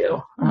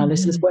go-to.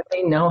 This is what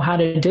they know how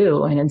to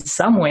do. And in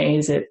some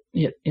ways, it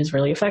is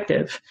really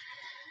effective.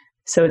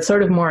 So it's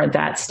sort of more at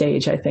that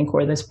stage, I think,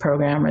 where this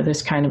program or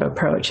this kind of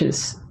approach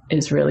is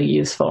really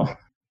useful.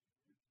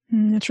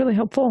 That's really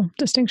helpful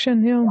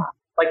distinction. Yeah.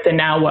 Like the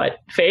now what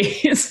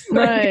phase.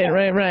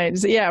 Right.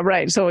 Yeah,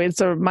 right. So it's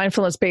a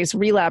mindfulness-based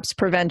relapse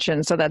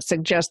prevention. So that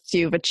suggests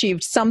you've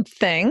achieved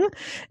something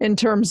in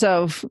terms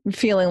of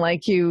feeling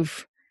like you're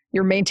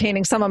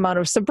maintaining some amount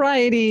of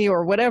sobriety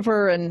or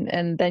whatever,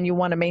 and then you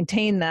want to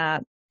maintain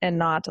that and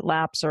not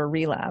lapse or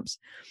relapse.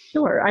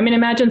 Sure. I mean,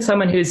 imagine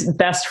someone whose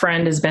best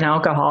friend has been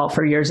alcohol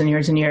for years and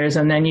years and years,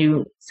 and then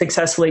you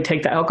successfully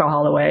take the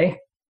alcohol away.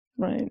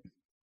 Right.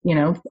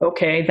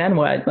 Okay, then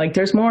what? Like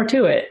there's more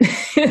to it.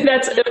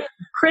 That's a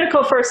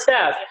critical first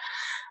step.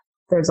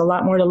 There's a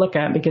lot more to look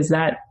at because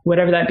that,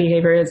 whatever that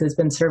behavior is, has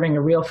been serving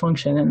a real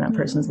function in that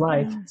person's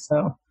life.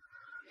 So,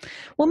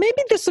 well,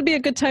 maybe this would be a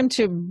good time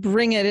to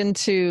bring it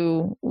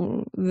into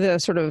the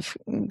sort of,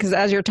 because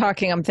as you're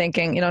talking, I'm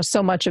thinking,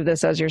 so much of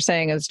this, as you're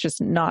saying, is just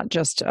not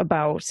just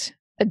about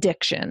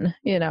addiction,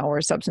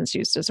 or substance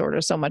use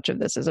disorder. So much of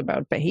this is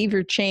about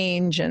behavior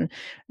change and,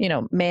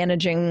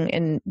 managing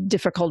in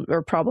difficult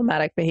or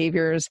problematic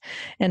behaviors.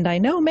 And I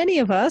know many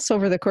of us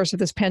over the course of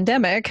this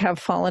pandemic have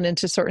fallen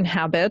into certain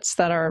habits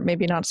that are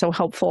maybe not so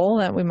helpful,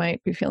 that we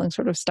might be feeling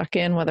sort of stuck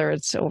in, whether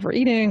it's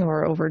overeating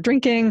or over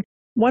drinking.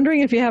 Wondering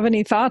if you have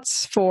any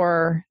thoughts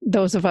for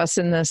those of us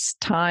in this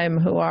time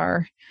who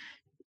are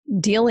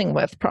dealing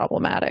with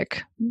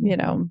problematic,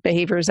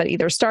 behaviors that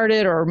either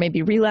started or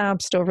maybe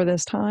relapsed over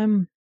this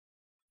time?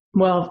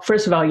 Well,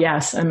 first of all,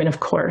 yes. I mean, of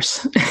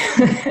course.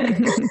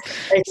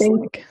 I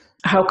think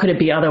how could it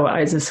be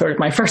otherwise is sort of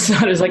my first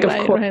thought, is like,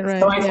 of course. Right,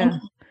 so I think,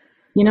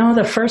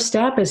 the first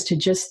step is to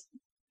just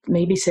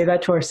maybe say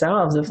that to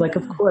ourselves of like,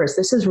 of course,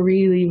 this is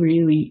really,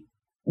 really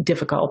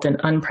difficult and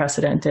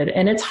unprecedented.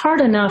 And it's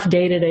hard enough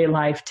day-to-day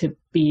life to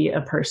be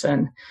a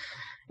person.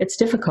 It's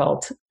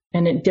difficult.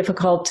 And it's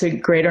difficult to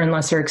greater and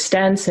lesser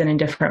extents and in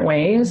different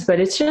ways, but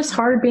it's just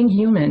hard being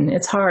human.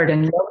 It's hard,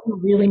 and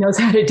nobody really knows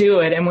how to do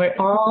it. And we're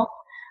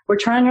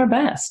trying our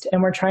best,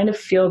 and we're trying to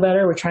feel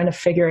better. We're trying to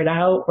figure it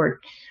out. We're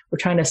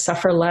trying to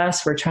suffer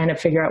less. We're trying to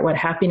figure out what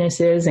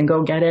happiness is and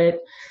go get it.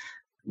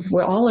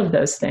 We're all of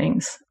those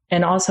things.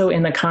 And also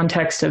in the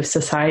context of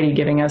society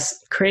giving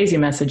us crazy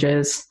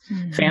messages,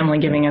 family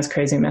giving us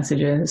crazy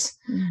messages,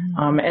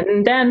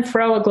 and then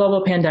throw a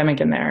global pandemic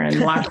in there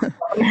and lock them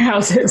in their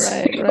houses.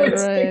 Right.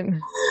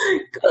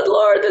 Good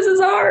Lord, this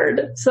is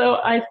hard. So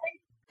I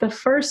think the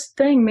first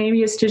thing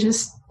maybe is to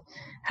just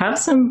have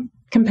some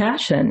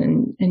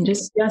compassion and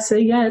just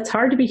say, it's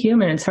hard to be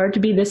human. It's hard to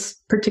be this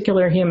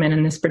particular human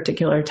in this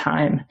particular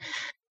time.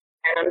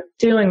 And I'm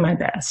doing my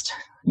best,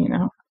 I think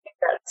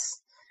that's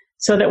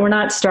so that we're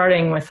not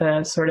starting with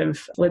a sort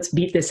of, let's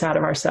beat this out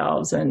of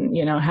ourselves and,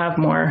 have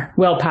more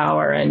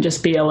willpower and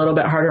just be a little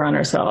bit harder on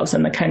ourselves,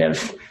 and the kind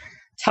of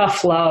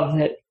tough love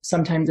that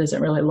sometimes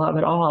isn't really love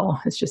at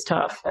all. It's just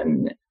tough.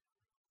 And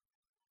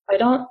I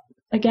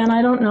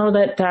don't know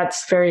that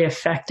that's very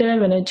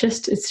effective. And it's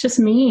just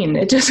mean.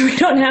 We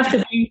don't have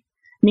to be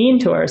mean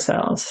to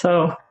ourselves.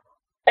 So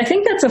I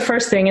think that's the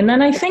first thing. And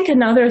then I think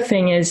another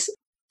thing is,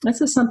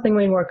 this is something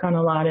we work on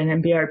a lot in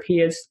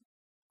MBRP, is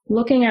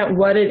looking at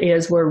what it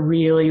is we're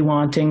really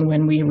wanting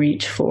when we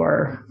reach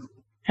for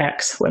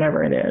X,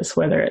 whatever it is,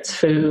 whether it's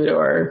food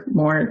or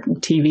more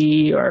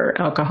TV or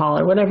alcohol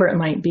or whatever it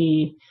might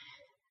be.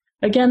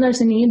 Again,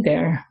 there's a need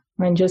there.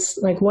 And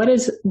just like, what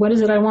is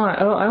it I want?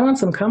 Oh, I want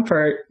some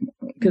comfort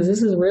because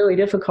this is really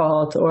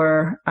difficult,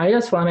 or I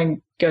just want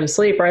to go to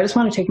sleep, or I just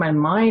want to take my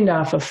mind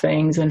off of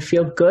things and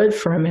feel good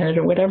for a minute,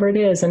 or whatever it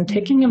is. And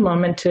taking a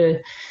moment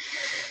to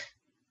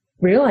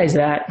realize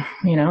that,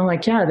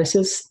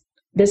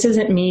 this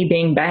isn't me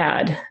being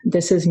bad.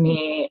 This is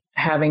me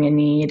having a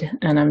need,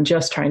 and I'm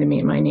just trying to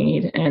meet my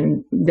need.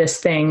 And this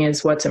thing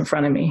is what's in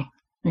front of me,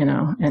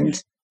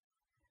 and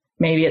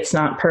maybe it's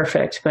not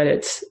perfect, but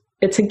it's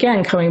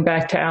again, coming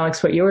back to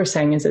Alex, what you were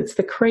saying is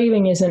the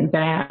craving isn't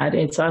bad.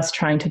 It's us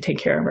trying to take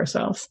care of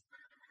ourselves.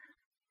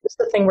 Just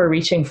the thing we're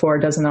reaching for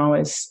doesn't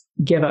always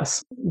give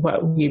us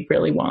what we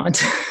really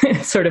want.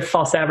 It's sort of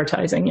false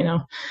advertising,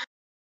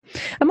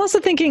 I'm also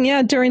thinking,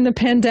 during the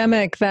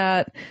pandemic,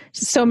 that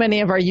so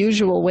many of our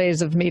usual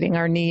ways of meeting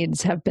our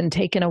needs have been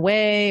taken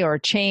away or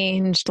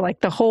changed. Like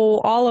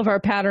all of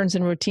our patterns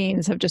and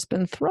routines have just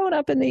been thrown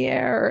up in the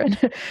air.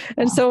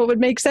 And so it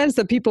would make sense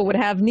that people would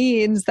have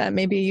needs that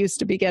maybe used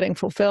to be getting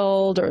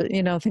fulfilled, or,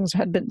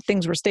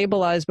 things were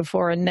stabilized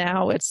before. And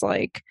now it's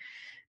like,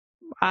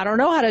 I don't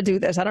know how to do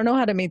this. I don't know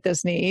how to meet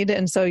this need.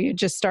 And so you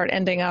just start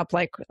ending up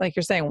like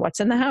you're saying, what's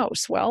in the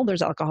house? Well,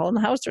 there's alcohol in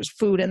the house. There's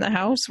food in the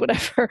house,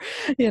 whatever,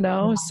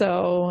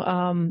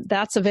 so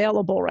that's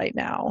available right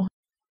now.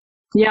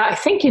 Yeah, I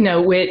think,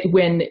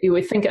 when you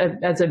would think of,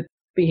 as a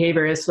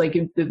behaviorist, like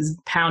it was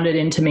pounded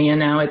into me and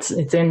now it's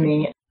in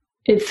me.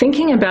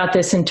 Thinking about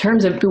this in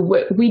terms of,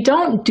 we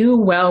don't do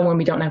well when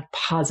we don't have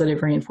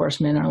positive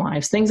reinforcement in our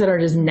lives, things that are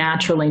just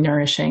naturally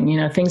nourishing,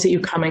 things that you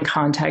come in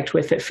contact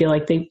with that feel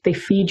like they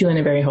feed you in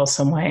a very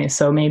wholesome way.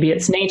 So maybe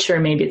it's nature,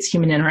 maybe it's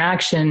human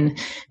interaction,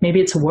 maybe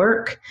it's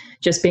work,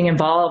 just being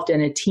involved in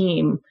a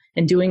team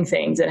and doing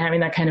things and having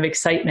that kind of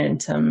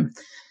excitement.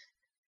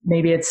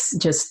 Maybe it's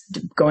just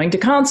going to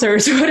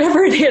concerts,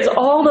 whatever it is,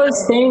 all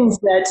those things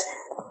that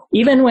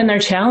even when they're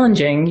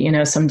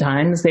challenging,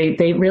 sometimes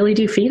they really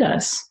do feed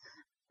us.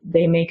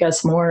 They make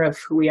us more of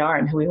who we are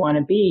and who we want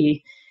to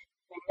be.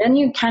 And then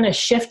you kind of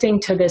shifting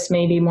to this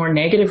maybe more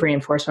negative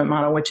reinforcement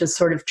model, which is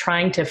sort of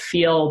trying to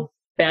feel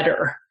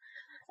better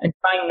and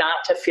trying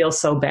not to feel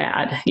so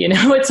bad.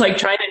 It's like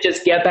trying to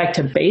just get back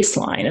to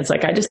baseline. It's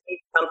like, I just need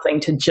something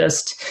to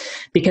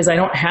because I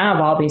don't have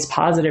all these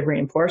positive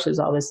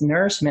reinforcers, all this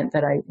nourishment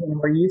that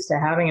we're used to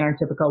having in our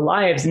typical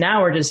lives.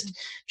 Now we're just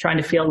trying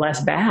to feel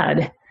less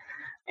bad.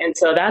 And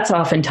so that's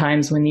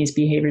oftentimes when these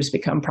behaviors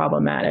become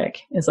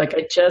problematic. It's like,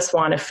 I just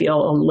want to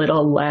feel a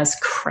little less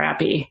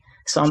crappy,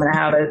 so I'm going to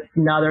have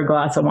another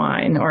glass of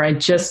wine, or I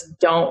just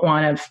don't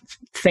want to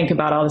think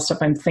about all the stuff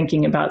I'm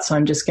thinking about, so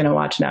I'm just going to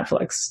watch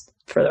Netflix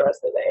for the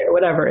rest of the day, or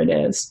whatever it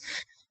is.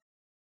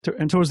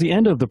 And towards the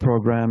end of the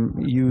program,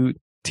 you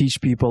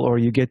teach people, or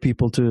you get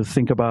people to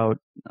think about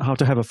how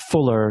to have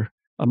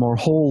a more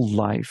whole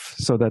life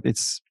so that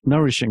it's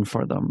nourishing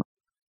for them?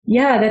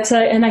 Yeah,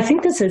 and I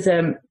think this is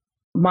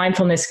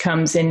mindfulness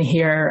comes in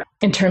here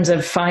in terms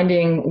of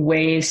finding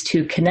ways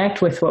to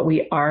connect with what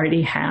we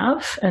already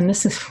have. And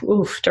this is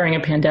during a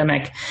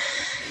pandemic,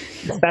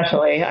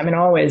 especially, I mean,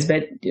 always,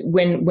 but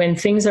when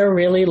things are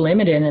really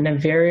limited in a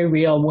very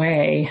real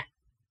way,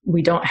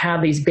 we don't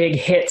have these big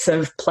hits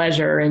of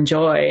pleasure and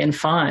joy and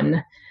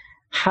fun.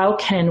 How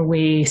can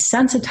we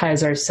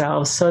sensitize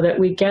ourselves so that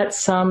we get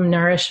some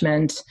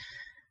nourishment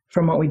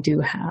from what we do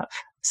have?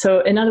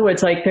 So in other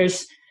words, like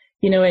there's,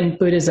 in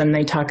Buddhism,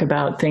 they talk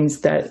about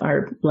things that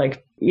are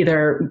like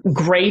either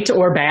great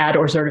or bad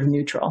or sort of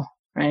neutral,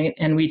 right?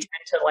 And we tend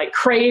to like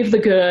crave the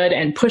good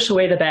and push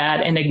away the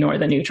bad and ignore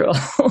the neutral.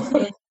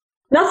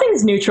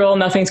 Nothing's neutral,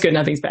 nothing's good,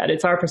 nothing's bad.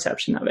 It's our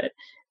perception of it.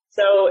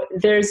 So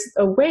there's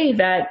a way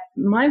that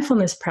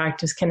mindfulness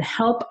practice can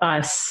help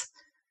us,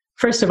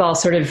 first of all,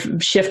 sort of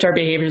shift our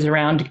behaviors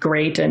around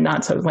great and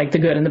not so like the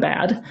good and the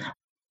bad.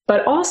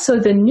 But also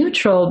the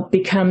neutral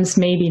becomes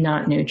maybe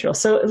not neutral.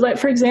 So like,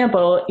 for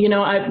example,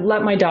 I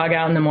let my dog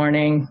out in the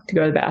morning to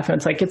go to the bathroom.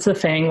 It's like, it's a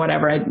thing,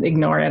 whatever, I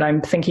ignore it.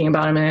 I'm thinking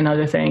about him and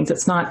other things.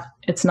 It's not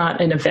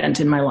an event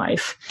in my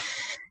life.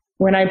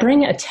 When I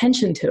bring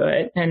attention to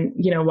it and,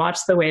 watch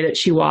the way that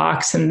she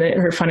walks and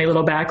her funny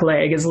little back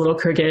leg is a little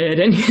crooked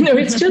and,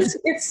 it's just,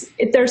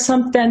 there's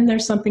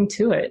something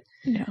to it.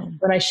 Yeah.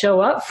 When I show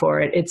up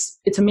for it,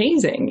 it's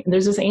amazing.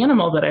 There's this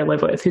animal that I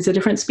live with who's a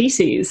different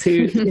species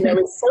who,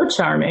 is so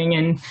charming,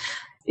 and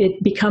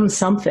it becomes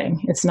something.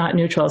 It's not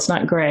neutral. It's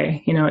not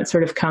gray. It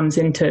sort of comes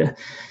into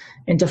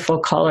full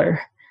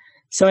color.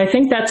 So I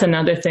think that's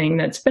another thing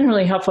that's been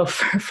really helpful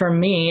for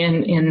me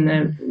in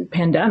the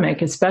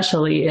pandemic,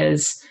 especially,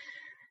 is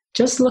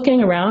just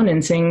looking around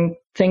and seeing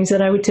things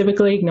that I would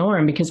typically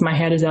ignore because my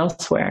head is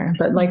elsewhere,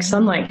 but like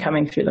sunlight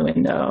coming through the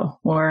window,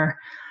 or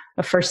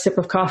a first sip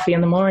of coffee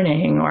in the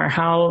morning, or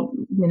how,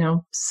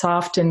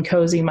 soft and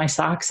cozy my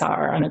socks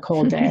are on a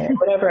cold day, or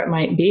whatever it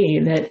might be,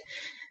 that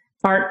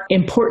aren't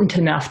important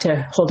enough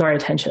to hold our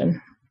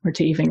attention or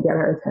to even get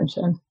our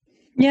attention.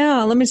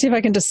 Yeah, let me see if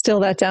I can distill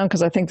that down,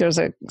 because I think there's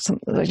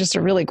just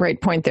a really great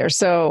point there.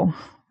 So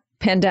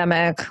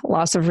pandemic,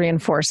 loss of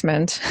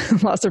reinforcement,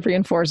 loss of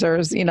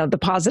reinforcers, the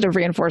positive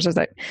reinforcers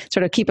that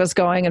sort of keep us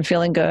going and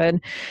feeling good.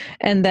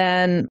 And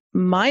then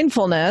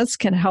mindfulness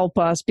can help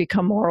us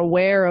become more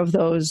aware of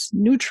those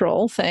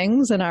neutral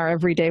things in our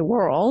everyday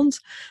world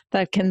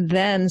that can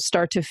then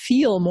start to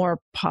feel more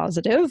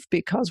positive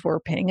because we're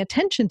paying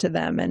attention to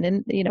them.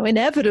 And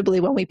inevitably,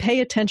 when we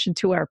pay attention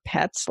to our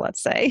pets,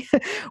 let's say,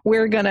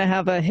 we're going to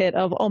have a hit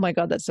of, oh my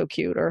God, that's so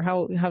cute, or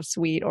how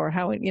sweet, or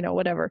how,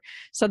 whatever.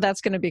 So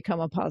that's going to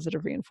become a positive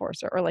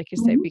reinforcer, or like you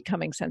say,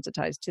 becoming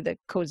sensitized to the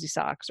cozy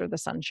socks or the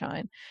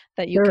sunshine,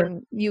 that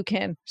you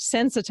can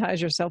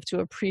sensitize yourself to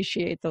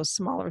appreciate those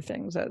smaller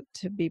things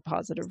to be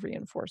positive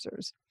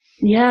reinforcers.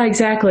 Yeah,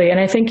 exactly. And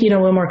I think,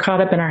 when we're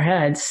caught up in our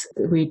heads,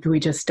 we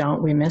just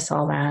we miss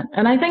all that.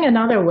 And I think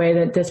another way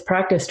that this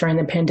practice during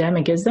the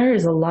pandemic is there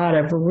is a lot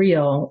of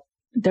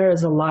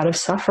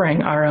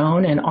suffering, our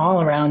own and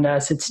all around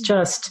us. It's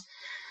just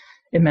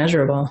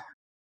immeasurable.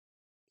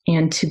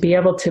 And to be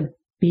able to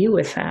be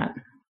with that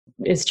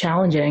is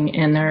challenging,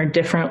 and there are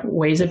different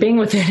ways of being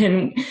with it.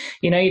 And,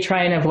 you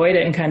try and avoid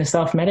it and kind of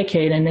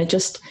self-medicate, and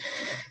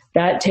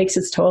that takes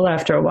its toll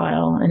after a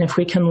while. And if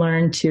we can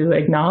learn to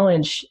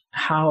acknowledge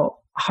how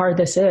hard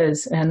this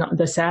is, and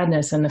the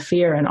sadness and the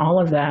fear and all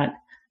of that,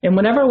 in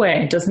whatever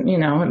way, it doesn't,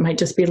 it might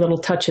just be little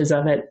touches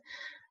of it,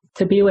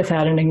 to be with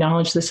that and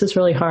acknowledge this is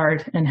really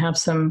hard, and have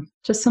some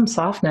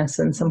softness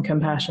and some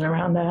compassion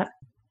around that.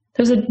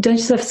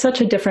 There's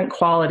such a different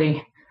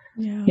quality.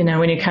 Yeah.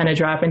 When you kind of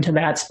drop into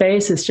that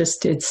space,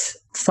 it's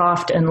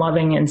soft and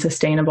loving and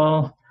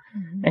sustainable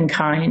and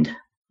kind,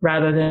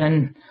 rather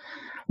than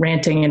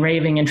ranting and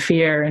raving and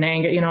fear and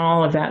anger,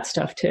 all of that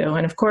stuff too.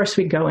 And of course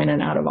we go in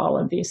and out of all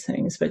of these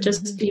things, but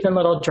just even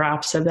little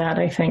drops of that,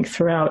 I think,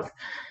 throughout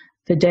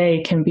the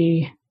day can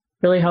be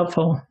really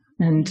helpful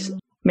and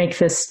make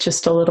this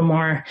just a little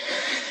more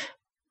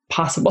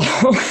possible,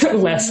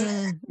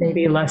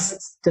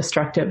 less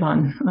destructive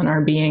on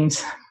our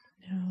beings.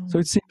 So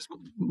it seems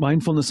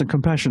mindfulness and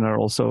compassion are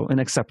also, and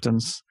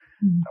acceptance,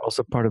 are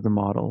also part of the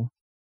model.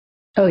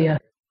 Oh yeah.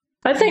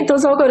 I think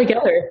those all go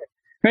together,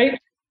 right?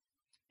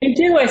 They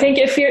do. I think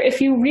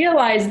if you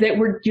realize that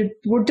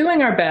we're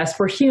doing our best,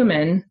 we're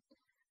human.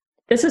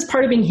 This is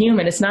part of being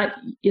human. It's not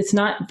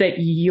that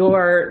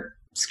you're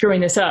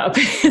screwing this up.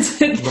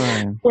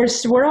 Right.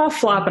 We're all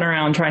flopping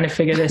around trying to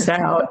figure this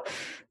out.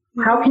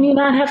 How can you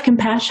not have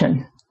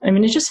compassion? I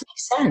mean, it just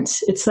makes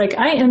sense. It's like,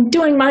 I am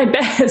doing my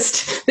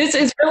best. This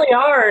is really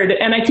hard.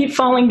 And I keep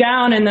falling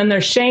down, and then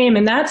there's shame,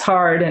 and that's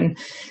hard. And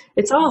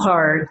it's all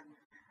hard.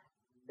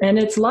 And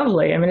it's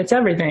lovely. I mean, it's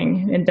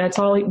everything. And that's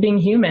all being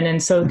human.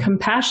 And so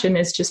compassion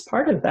is just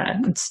part of that.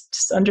 It's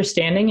just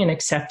understanding and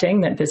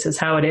accepting that this is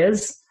how it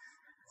is.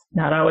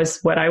 Not always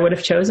what I would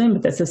have chosen,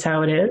 but this is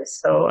how it is.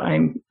 So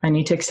I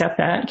need to accept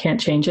that. Can't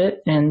change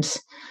it. And,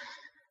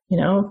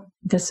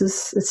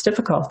 it's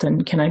difficult,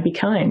 and can I be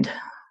kind?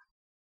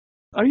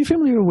 Are you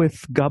familiar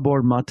with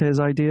Gabor Mate's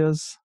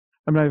ideas?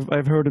 I mean,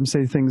 I've heard him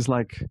say things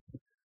like,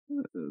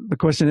 the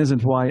question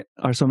isn't why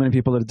are so many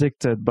people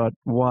addicted, but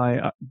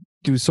why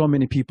do so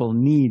many people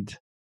need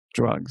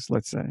drugs,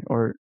 let's say,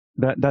 or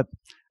that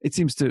it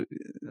seems to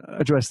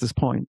address this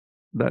point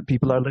that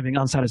people are living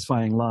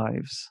unsatisfying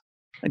lives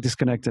and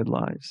disconnected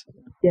lives.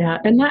 Yeah,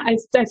 and I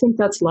think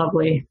that's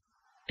lovely.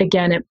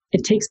 Again,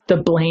 it takes the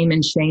blame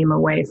and shame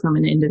away from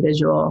an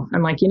individual.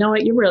 I'm like, you know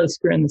what, you're really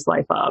screwing this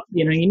life up.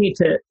 You need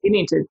to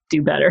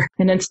do better.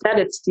 And instead,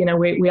 it's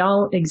we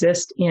all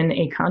exist in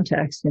a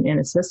context and in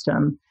a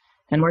system,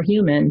 and we're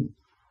human,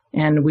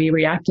 and we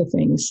react to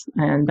things,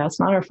 and that's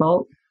not our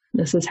fault.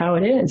 This is how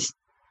it is.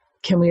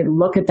 Can we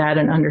look at that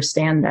and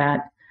understand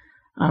that,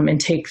 and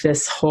take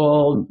this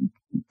whole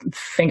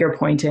finger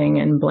pointing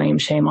and blame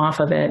shame off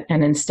of it,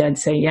 and instead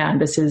say, yeah,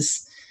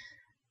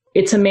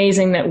 it's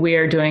amazing that we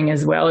are doing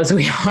as well as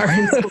we are.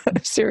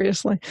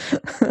 Seriously.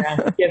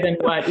 Yeah, given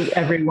what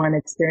everyone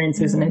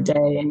experiences in a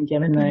day, and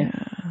given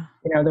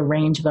the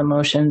range of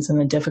emotions and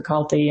the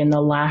difficulty and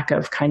the lack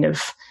of kind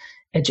of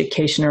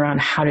education around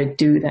how to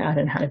do that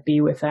and how to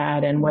be with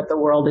that, and what the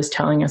world is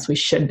telling us we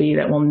should be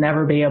that we'll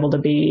never be able to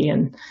be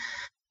and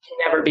can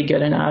never be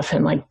good enough.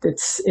 And like,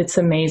 it's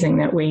amazing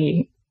that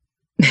we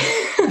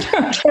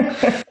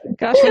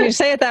Gosh, when you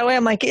say it that way,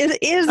 I'm like, it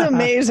is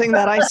amazing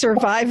that I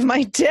survived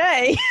my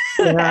day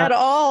at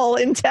all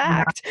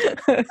intact.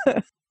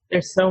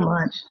 There's so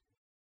much.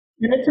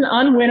 And it's an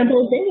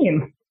unwinnable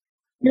game.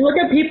 You look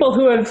at people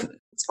who have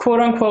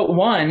quote unquote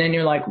won, and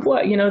you're like,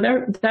 what?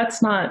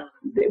 That's not,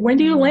 when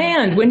do you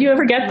land? When do you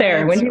ever get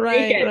there? When do you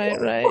make it?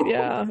 Right.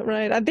 Yeah,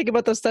 right. I think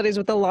about those studies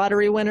with the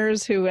lottery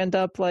winners who end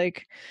up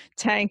like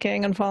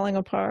tanking and falling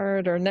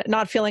apart, or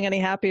not feeling any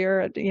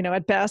happier,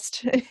 at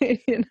best.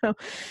 And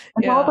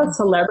all the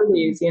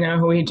celebrities,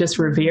 who we just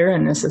revere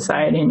in this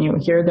society, and you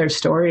hear their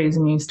stories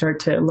and you start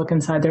to look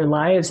inside their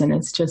lives, and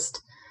it's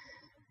just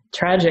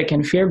tragic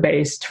and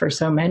fear-based for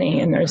so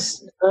many. And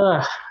it's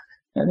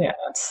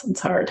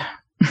hard.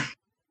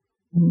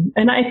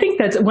 And I think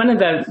that's one of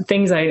the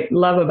things I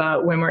love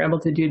about when we're able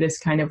to do this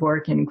kind of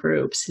work in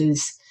groups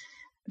is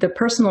the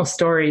personal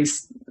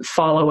stories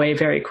fall away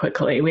very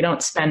quickly. We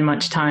don't spend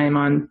much time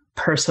on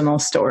personal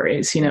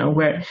stories,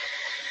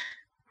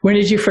 where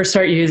did you first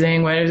start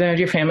using? When did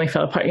your family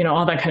fell apart?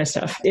 All that kind of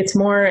stuff. It's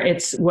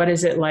what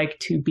is it like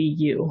to be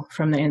you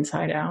from the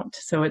inside out?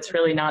 So it's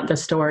really not the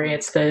story.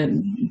 It's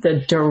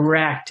the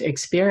direct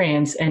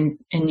experience. And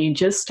you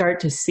just start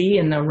to see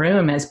in the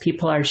room as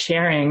people are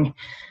sharing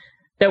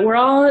that we're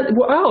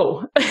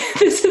all,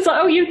 this is,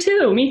 you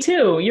too, me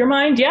too, your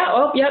mind,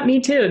 me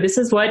too. This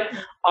is what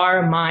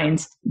our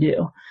minds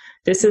do.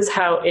 This is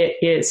how it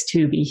is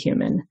to be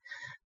human.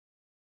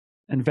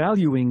 And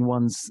valuing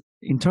one's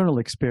internal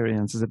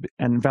experience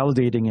and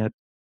validating it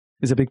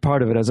is a big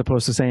part of it, as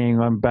opposed to saying,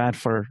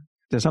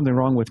 there's something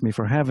wrong with me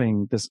for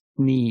having this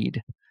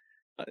need.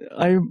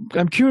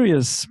 I'm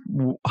curious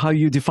how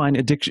you define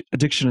addiction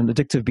and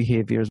addictive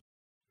behaviors.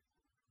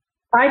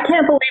 I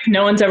can't believe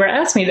no one's ever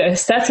asked me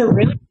this. That's a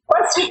really good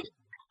question.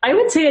 I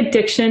would say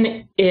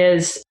addiction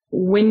is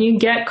when you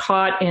get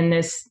caught in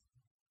this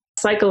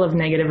cycle of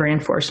negative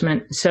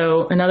reinforcement.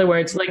 So in other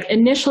words, like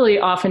initially,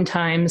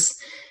 oftentimes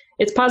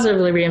it's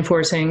positively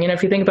reinforcing.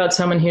 If you think about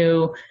someone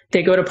who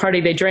they go to a party,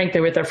 they drink,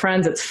 they're with their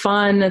friends, it's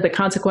fun. The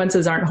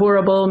consequences aren't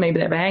horrible. Maybe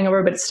they have a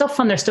hangover, but it's still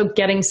fun. They're still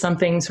getting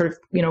something sort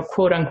of,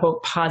 quote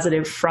unquote,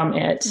 positive from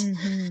it.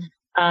 Mm-hmm.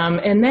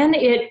 And then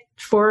it,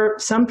 for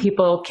some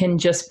people, can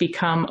just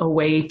become a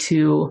way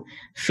to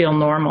feel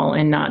normal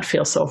and not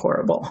feel so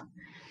horrible.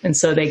 And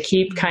so they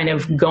keep kind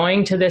of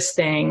going to this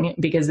thing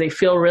because they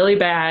feel really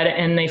bad,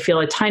 and they feel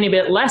a tiny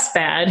bit less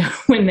bad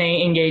when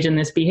they engage in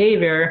this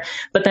behavior.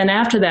 But then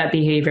after that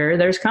behavior,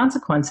 there's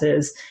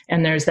consequences,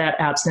 and there's that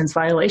abstinence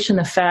violation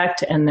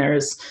effect, and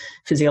there's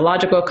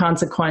physiological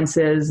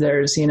consequences.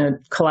 There's,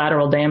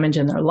 collateral damage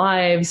in their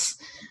lives.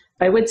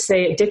 I would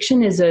say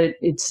addiction it's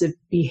a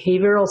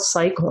behavioral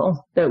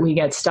cycle that we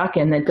get stuck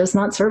in that does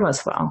not serve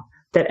us well,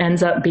 that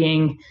ends up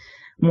being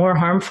more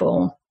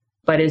harmful,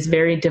 but is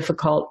very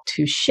difficult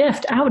to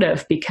shift out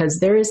of because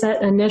there is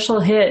that initial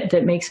hit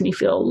that makes me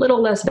feel a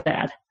little less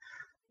bad.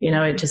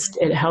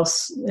 It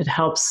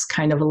helps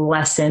kind of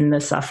lessen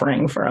the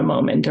suffering for a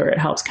moment, or it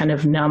helps kind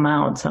of numb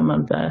out some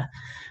of the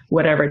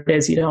whatever it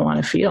is you don't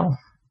want to feel.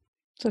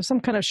 So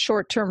some kind of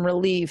short-term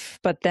relief,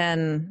 but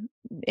then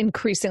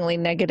increasingly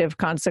negative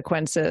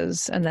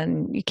consequences, and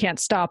then you can't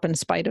stop in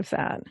spite of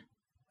that.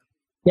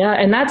 Yeah,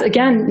 and that's,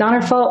 again, not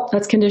our fault.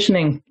 That's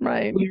conditioning.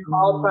 Right. We're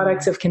all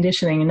products of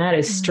conditioning, and that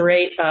is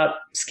straight up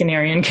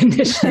Skinnerian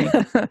conditioning.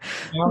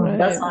 Right,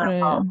 that's not our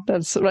fault.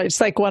 That's right.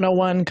 Psych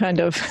 101 kind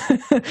of.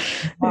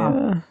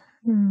 Wow.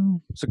 Yeah.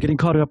 So getting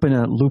caught up in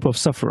a loop of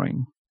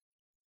suffering.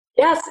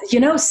 Yes,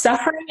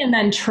 suffering and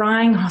then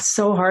trying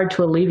so hard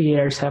to alleviate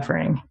our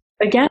suffering.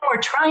 Again,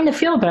 we're trying to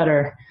feel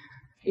better.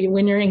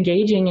 When you're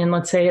engaging in,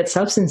 let's say, it's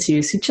substance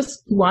use, you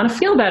just want to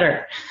feel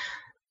better.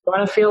 You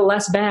want to feel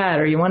less bad,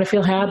 or you want to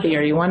feel happy,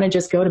 or you want to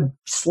just go to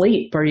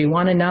sleep, or you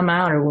want to numb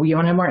out, or you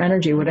want to have more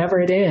energy, whatever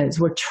it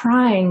is. We're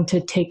trying to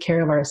take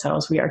care of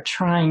ourselves. We are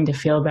trying to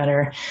feel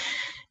better.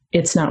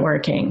 It's not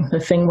working. The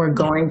thing we're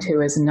going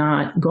to is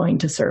not going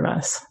to serve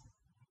us.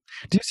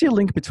 Do you see a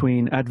link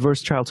between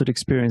adverse childhood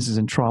experiences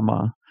and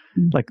trauma?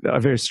 Like a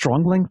very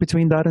strong link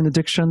between that and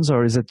addictions,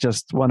 or is it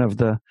just one of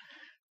the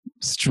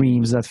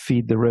streams that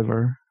feed the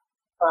river?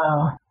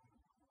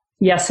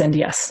 Yes and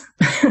yes.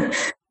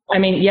 I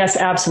mean, yes,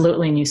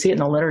 absolutely. And you see it in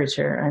the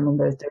literature. I mean,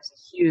 there's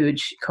a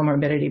huge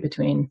comorbidity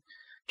between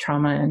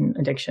trauma and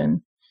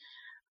addiction.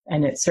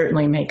 And it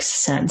certainly makes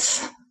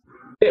sense.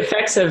 The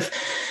effects of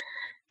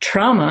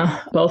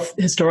trauma, both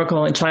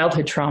historical and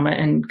childhood trauma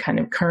and kind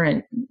of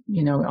current,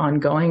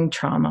 ongoing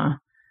trauma,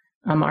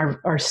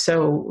 are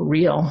so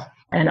real.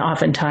 And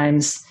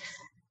oftentimes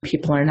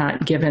people are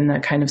not given the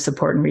kind of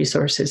support and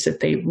resources that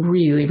they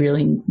really,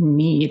 really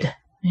need.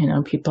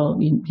 People,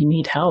 you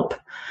need help.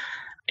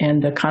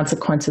 And the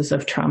consequences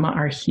of trauma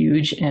are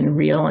huge and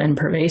real and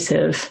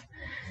pervasive.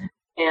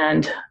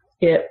 And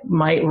it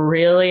might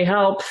really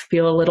help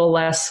feel a little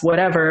less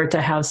whatever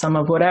to have some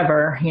of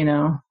whatever,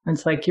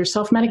 It's like you're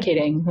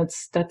self-medicating.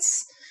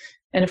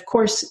 And of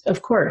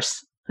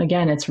course,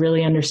 again, it's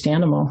really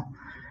understandable.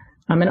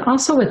 And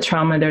also with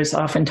trauma, there's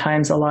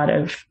oftentimes a lot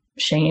of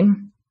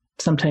shame,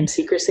 sometimes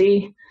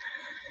secrecy.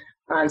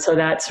 And so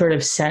that sort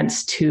of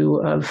sense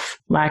too of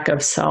lack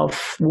of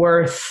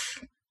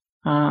self-worth,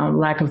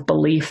 lack of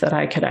belief that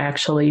I could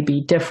actually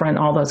be different,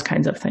 all those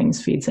kinds of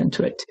things feeds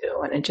into it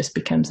too. And it just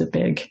becomes a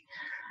big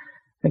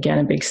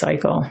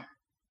cycle.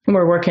 And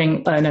we're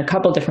working on a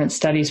couple different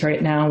studies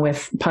right now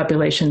with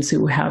populations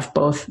who have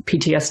both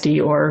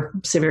PTSD or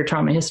severe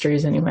trauma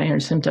histories anyway, or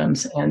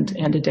symptoms and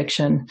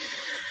addiction.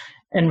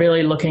 And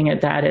really looking at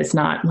that as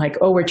not like,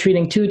 oh, we're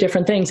treating two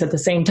different things at the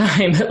same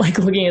time, but like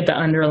looking at the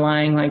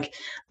underlying, like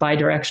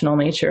bidirectional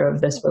nature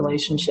of this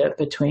relationship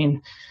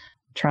between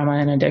trauma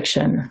and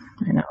addiction,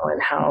 and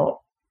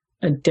how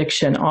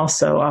addiction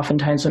also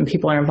oftentimes when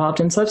people are involved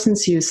in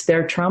substance use,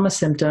 their trauma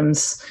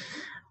symptoms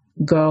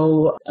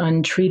go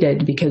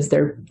untreated because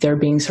they're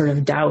being sort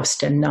of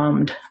doused and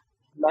numbed,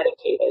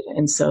 medicated.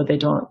 And so they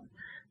don't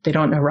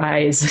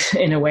arise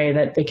in a way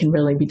that they can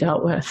really be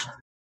dealt with.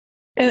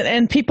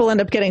 And people end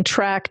up getting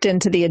tracked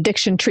into the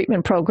addiction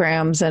treatment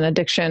programs and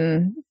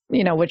addiction,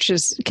 which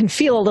can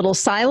feel a little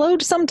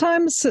siloed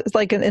sometimes,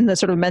 like in the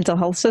sort of mental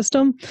health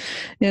system,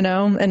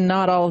 and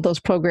not all of those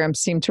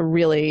programs seem to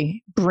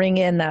really bring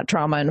in that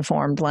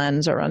trauma-informed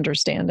lens or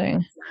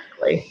understanding.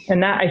 Exactly.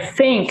 And that I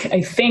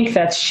think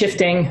that's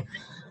shifting.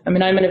 I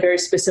mean, I'm in a very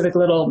specific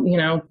little,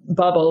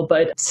 bubble,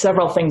 but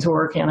several things we're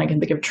working on. I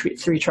can think of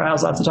 3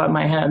 trials off the top of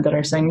my head that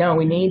are saying, no,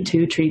 we need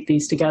to treat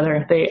these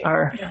together. They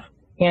are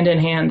hand in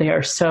hand. They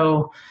are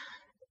so,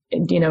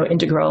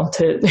 integral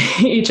to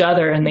each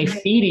other, and they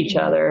feed each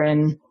other.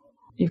 And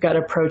you've got to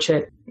approach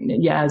it,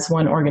 as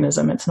one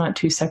organism. It's not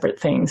 2 separate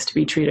things to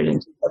be treated in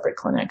 2 separate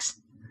clinics.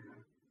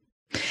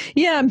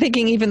 Yeah, I'm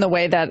thinking even the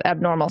way that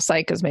abnormal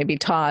psych is maybe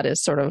taught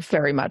is sort of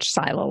very much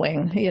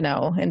siloing,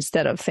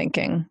 instead of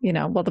thinking,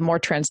 the more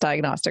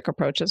transdiagnostic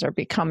approaches are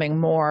becoming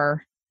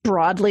more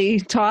broadly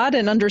taught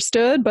and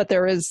understood, but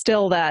there is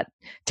still that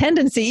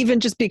tendency, even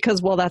just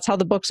because, that's how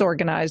the book's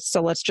organized.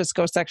 So let's just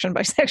go section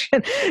by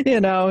section,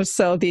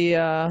 so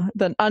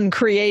the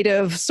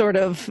uncreative sort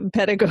of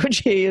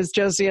pedagogy is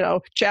just,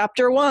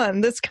 chapter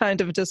 1, this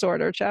kind of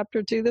disorder,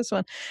 chapter 2, this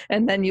one.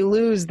 And then you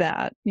lose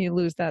that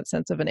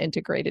sense of an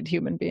integrated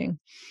human being.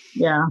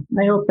 Yeah.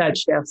 I hope that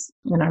shifts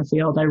in our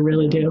field. I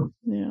really do.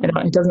 Yeah.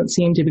 It doesn't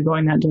seem to be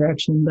going that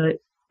direction, but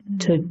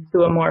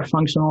to a more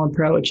functional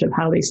approach of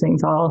how these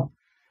things all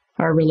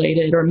are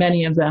related, or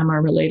many of them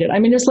are related. I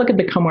mean, just look at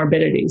the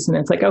comorbidities and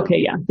it's like, okay,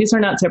 yeah, these are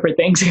not separate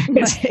things.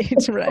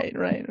 Right.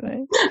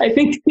 I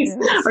think these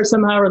are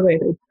somehow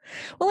related.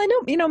 Well,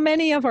 I know,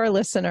 many of our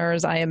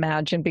listeners, I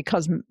imagine,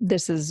 because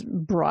this is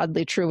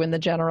broadly true in the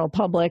general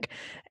public,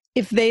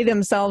 if they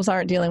themselves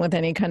aren't dealing with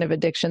any kind of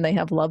addiction, they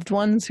have loved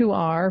ones who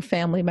are,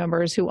 family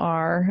members who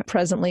are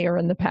presently or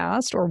in the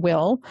past or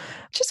will.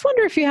 Just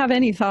wonder if you have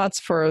any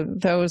thoughts for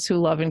those who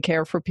love and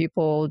care for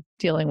people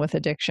dealing with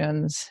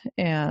addictions,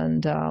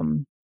 and,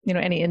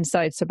 any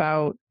insights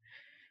about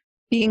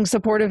being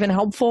supportive and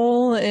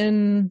helpful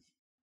in.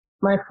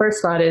 My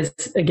first thought is,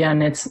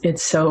 again,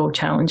 it's so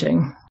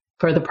challenging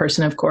for the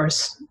person, of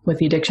course, with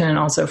the addiction, and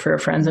also for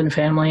friends and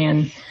family.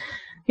 And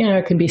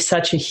it can be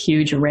such a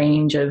huge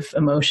range of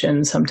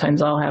emotions,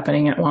 sometimes all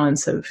happening at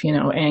once, of,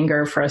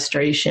 anger,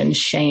 frustration,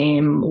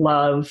 shame,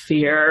 love,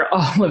 fear,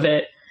 all of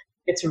it.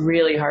 It's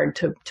really hard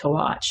to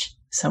watch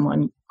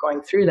someone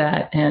going through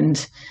that.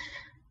 And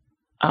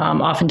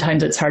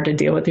oftentimes it's hard to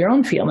deal with your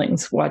own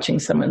feelings, watching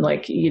someone,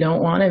 like, you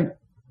don't want to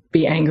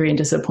be angry and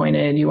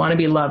disappointed. You want to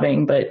be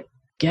loving, but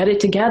get it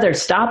together.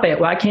 Stop it.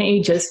 Why can't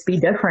you just be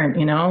different?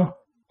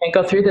 Can't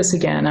go through this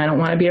again. I don't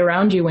want to be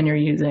around you when you're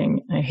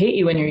using. I hate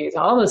you when you're using.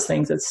 All those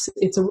things.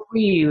 It's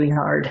really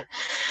hard.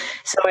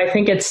 So I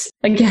think it's,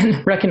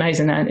 again,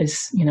 recognizing that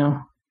is,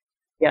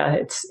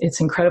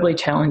 it's incredibly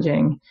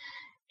challenging.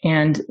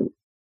 And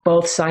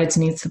both sides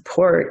need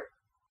support.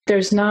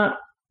 There's not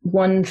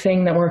one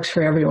thing that works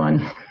for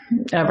everyone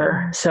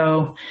ever.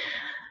 So,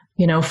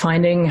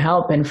 finding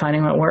help and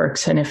finding what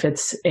works. And if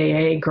it's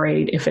AA,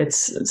 great. If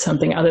it's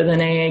something other than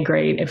AA,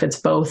 great. If it's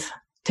both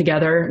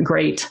together,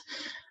 great.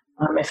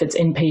 If it's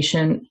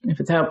inpatient, if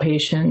it's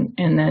outpatient.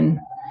 And then,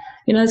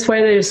 that's why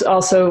there's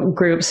also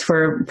groups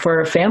for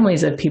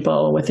families of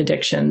people with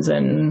addictions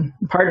and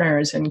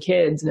partners and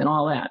kids and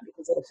all that,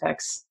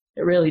 because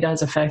it really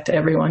does affect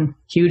everyone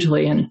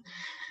hugely. And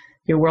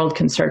your world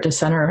can start to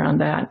center around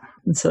that.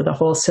 And so the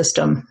whole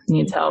system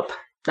needs help,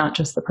 not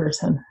just the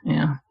person.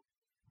 Yeah.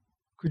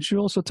 Could you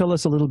also tell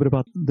us a little bit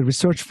about the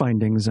research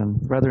findings and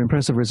rather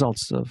impressive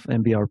results of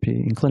MBRP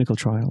in clinical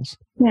trials?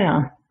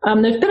 Yeah.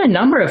 There's been a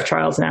number of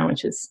trials now,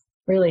 which is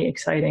really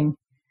exciting.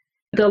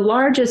 The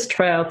largest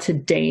trial to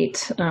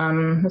date,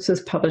 this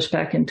was published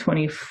back in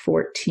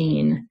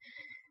 2014.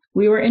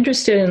 We were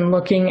interested in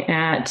looking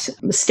at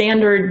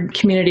standard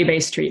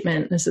community-based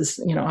treatment. This is,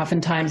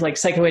 oftentimes like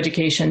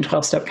psychoeducation,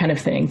 12-step kind of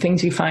thing,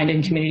 things you find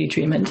in community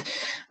treatment,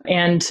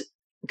 and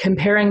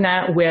comparing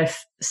that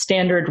with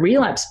standard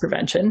relapse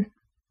prevention,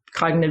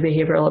 cognitive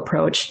behavioral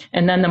approach,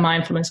 and then the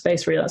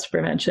mindfulness-based relapse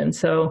prevention.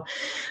 So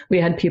we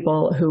had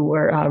people who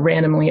were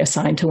randomly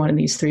assigned to one of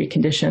these three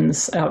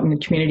conditions out in the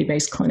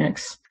community-based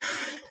clinics.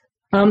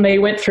 They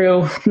went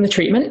through the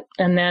treatment,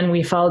 and then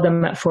we followed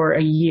them for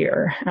a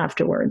year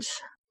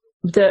afterwards.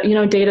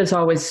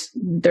 Data's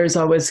there's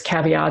always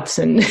caveats,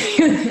 and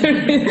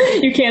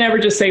you can't ever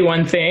just say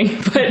one thing.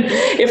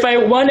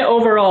 But one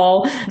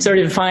overall sort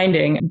of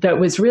finding that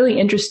was really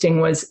interesting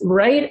was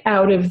right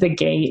out of the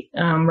gate,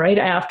 right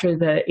after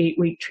the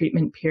 8-week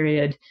treatment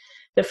period,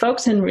 the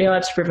folks in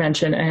relapse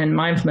prevention and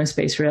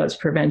mindfulness-based relapse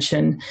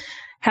prevention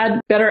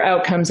had better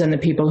outcomes than the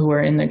people who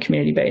were in the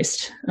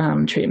community-based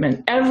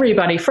treatment.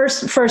 Everybody,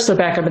 first I'll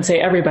back up and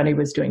say everybody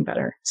was doing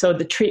better. So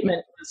the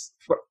treatment was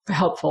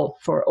helpful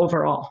for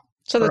overall.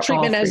 So the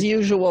treatment as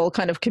usual,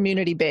 kind of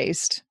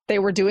community-based, they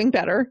were doing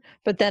better.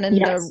 But then in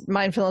the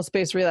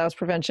mindfulness-based relapse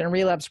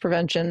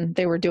prevention,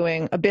 they were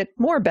doing a bit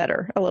more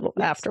better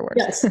afterwards.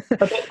 Yes, a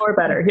bit more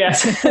better,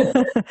 yes.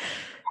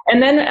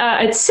 And then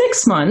at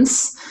 6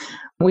 months,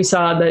 we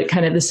saw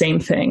the same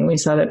thing. We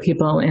saw that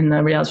people in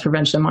the relapse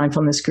prevention and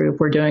mindfulness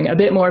group were doing a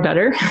bit more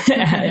better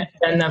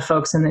than the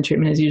folks in the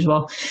treatment as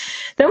usual.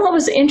 Then what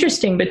was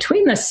interesting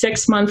between the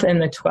 6-month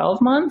and the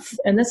 12-month,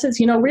 and this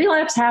is,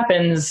 relapse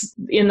happens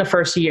in the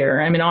first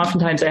year. I mean,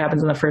 oftentimes it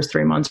happens in the first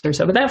 3 months or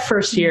so, but that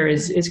first year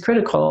is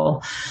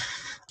critical.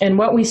 And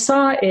what we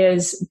saw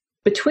is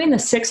between the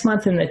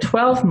 6-month and the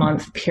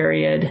 12-month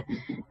period,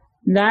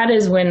 that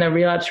is when the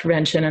relapse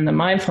prevention and the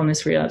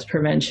mindfulness relapse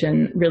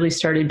prevention really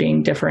started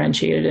being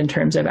differentiated in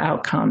terms of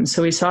outcomes.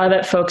 So we saw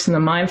that folks in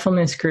the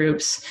mindfulness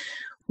groups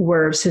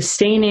were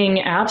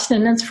sustaining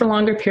abstinence for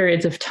longer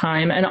periods of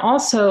time. And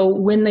also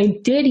when they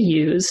did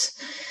use,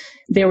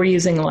 they were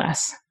using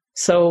less.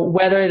 So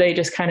whether they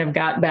just kind of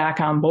got back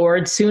on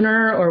board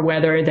sooner or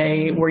whether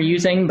they were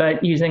using,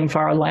 but using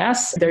far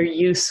less, their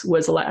use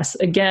was less.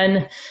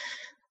 Again,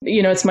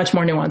 it's much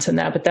more nuanced than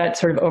that, but that's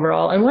sort of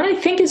overall. And what I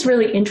think is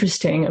really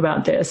interesting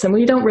about this, and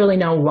we don't really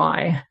know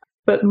why,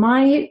 but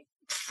my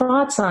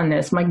thoughts on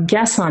this, my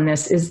guess on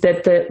this is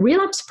that the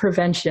relapse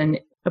prevention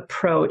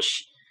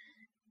approach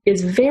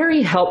is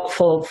very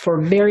helpful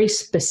for very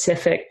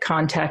specific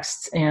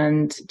contexts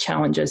and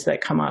challenges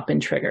that come up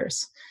and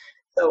triggers.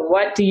 So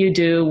what do you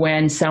do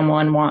when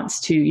someone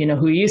wants to,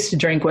 who you used to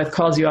drink with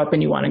calls you up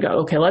and you want to go,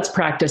 okay, let's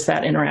practice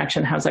that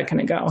interaction. How's that going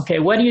to go? Okay,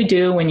 what do you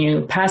do when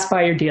you pass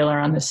by your dealer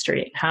on the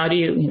street? How do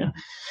you,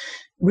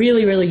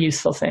 really, really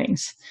useful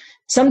things.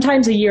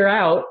 Sometimes a year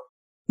out,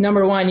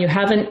 number one, you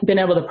haven't been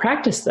able to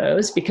practice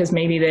those because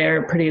maybe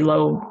they're pretty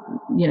low,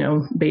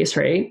 base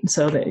rate.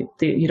 So that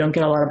you don't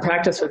get a lot of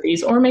practice with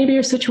these, or maybe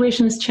your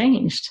situation has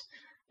changed.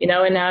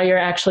 And now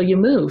you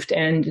moved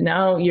and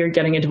now you're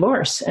getting a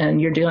divorce and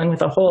you're dealing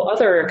with a whole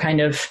other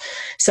kind of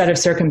set of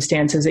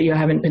circumstances that you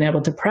haven't been able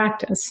to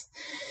practice.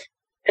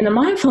 In the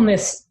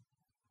mindfulness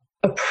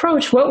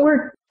approach, what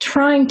we're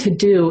trying to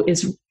do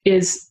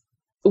is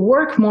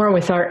work more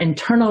with our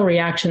internal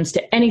reactions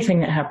to anything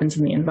that happens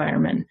in the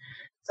environment.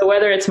 So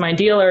whether it's my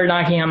dealer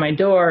knocking on my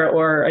door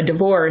or a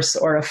divorce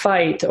or a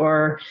fight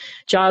or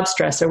job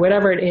stress or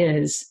whatever it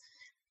is,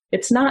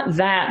 it's not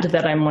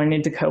that I'm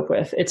learning to cope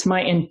with. It's my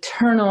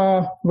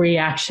internal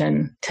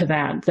reaction to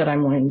that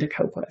I'm learning to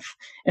cope with.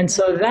 And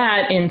so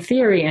that, in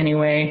theory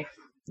anyway,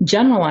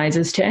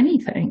 generalizes to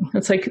anything.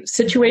 It's like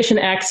situation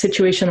X,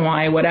 situation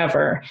Y,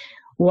 whatever.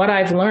 What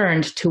I've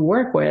learned to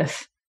work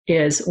with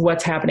is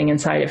what's happening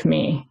inside of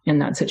me in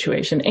that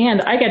situation.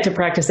 And I get to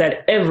practice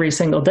that every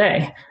single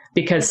day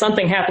because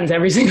something happens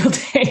every single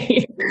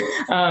day.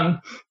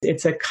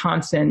 It's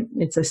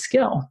a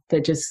skill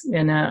that just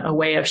in a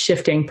way of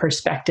shifting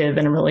perspective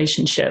and a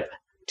relationship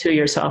to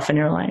yourself and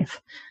your life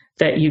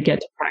that you get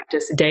to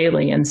practice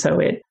daily. And so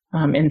it,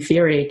 in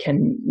theory,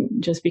 can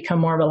just become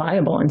more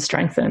reliable and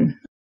strengthen.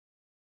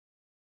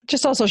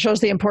 Just also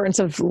shows the importance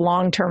of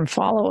long-term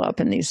follow-up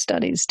in these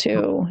studies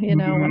too.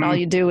 When all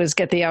you do is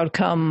get the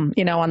outcome,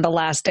 on the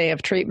last day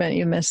of treatment,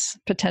 you miss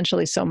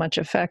potentially so much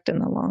effect in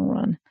the long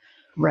run.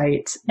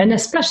 Right. And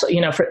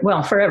especially,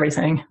 for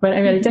everything. But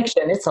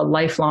addiction, it's a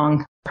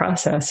lifelong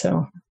process.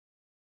 So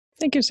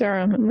thank you,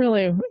 Sarah. I'm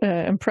really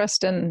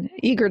impressed and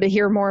eager to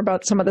hear more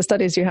about some of the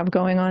studies you have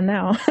going on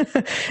now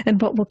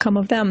and what will come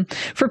of them.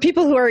 For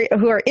people who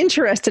are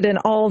interested in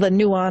all the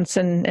nuance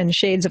and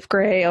shades of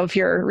gray of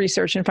your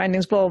research and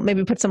findings, we'll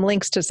maybe put some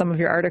links to some of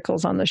your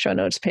articles on the show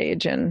notes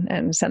page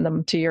and send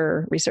them to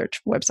your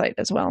research website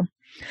as well.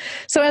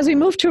 So as we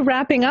move to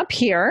wrapping up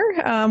here,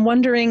 I'm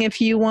wondering if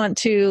you want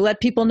to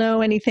let people know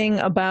anything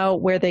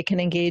about where they can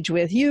engage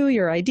with you,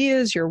 your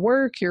ideas, your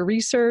work, your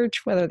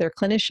research, whether they're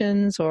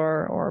clinicians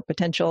or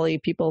potentially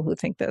people who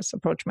think this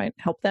approach might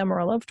help them or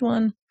a loved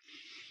one.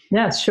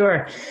 Yeah,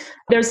 sure.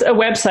 There's a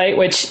website,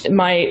 which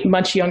my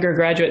much younger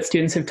graduate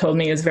students have told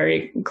me is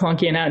very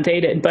clunky and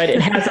outdated, but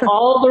it has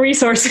all the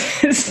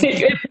resources.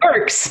 It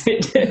works.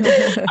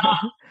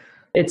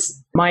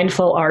 It's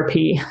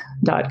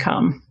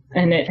mindfulrp.com.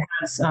 And it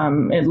has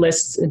it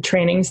lists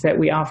trainings that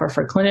we offer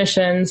for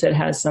clinicians. It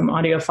has some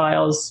audio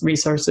files,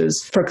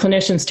 resources for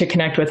clinicians to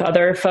connect with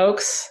other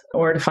folks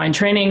or to find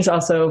trainings,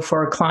 also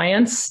for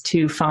clients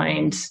to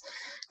find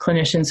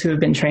clinicians who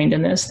have been trained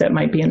in this that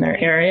might be in their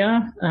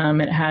area.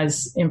 It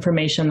has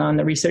information on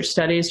the research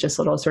studies, just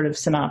little sort of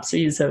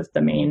synopses of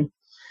the main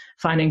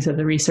findings of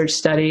the research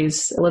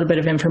studies, a little bit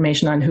of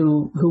information on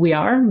who we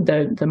are,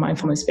 the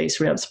mindfulness-based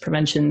relapse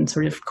prevention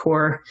sort of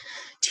core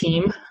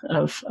team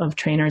of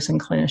trainers and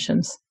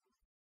clinicians.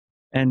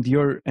 And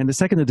the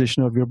second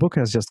edition of your book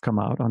has just come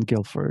out on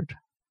Guilford.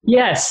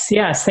 Yes.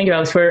 Thank you,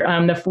 Alex.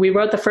 We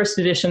wrote the first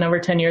edition over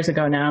 10 years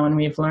ago now, and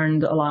we've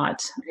learned a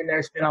lot. And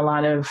there's been a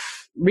lot of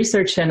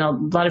research and a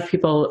lot of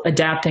people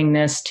adapting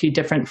this to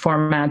different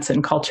formats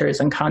and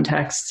cultures and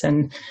contexts,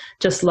 and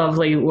just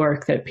lovely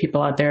work that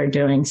people out there are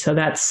doing. So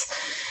that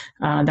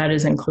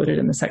is included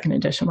in the second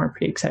edition. We're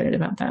pretty excited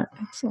about that.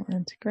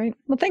 Excellent. Great.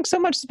 Well, thanks so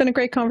much. It's been a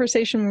great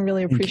conversation. We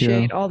really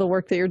appreciate all the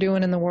work that you're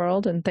doing in the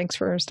world. And thanks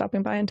for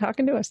stopping by and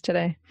talking to us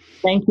today.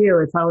 Thank you.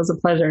 It's always a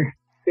pleasure.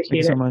 Appreciate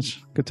it. Thanks so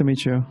much. Good to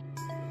meet you.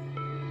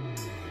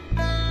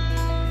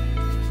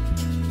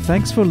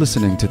 Thanks for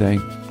listening today.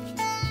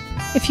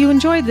 If you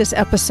enjoyed this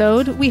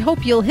episode, we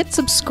hope you'll hit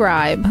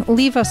subscribe,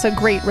 leave us a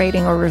great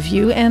rating or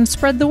review, and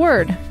spread the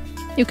word.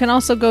 You can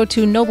also go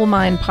to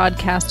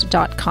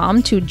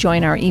noblemindpodcast.com to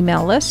join our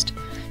email list.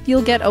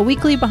 You'll get a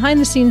weekly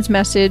behind-the-scenes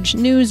message,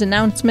 news,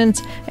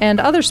 announcements, and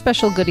other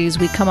special goodies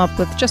we come up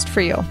with just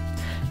for you.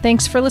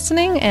 Thanks for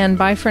listening, and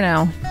bye for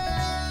now.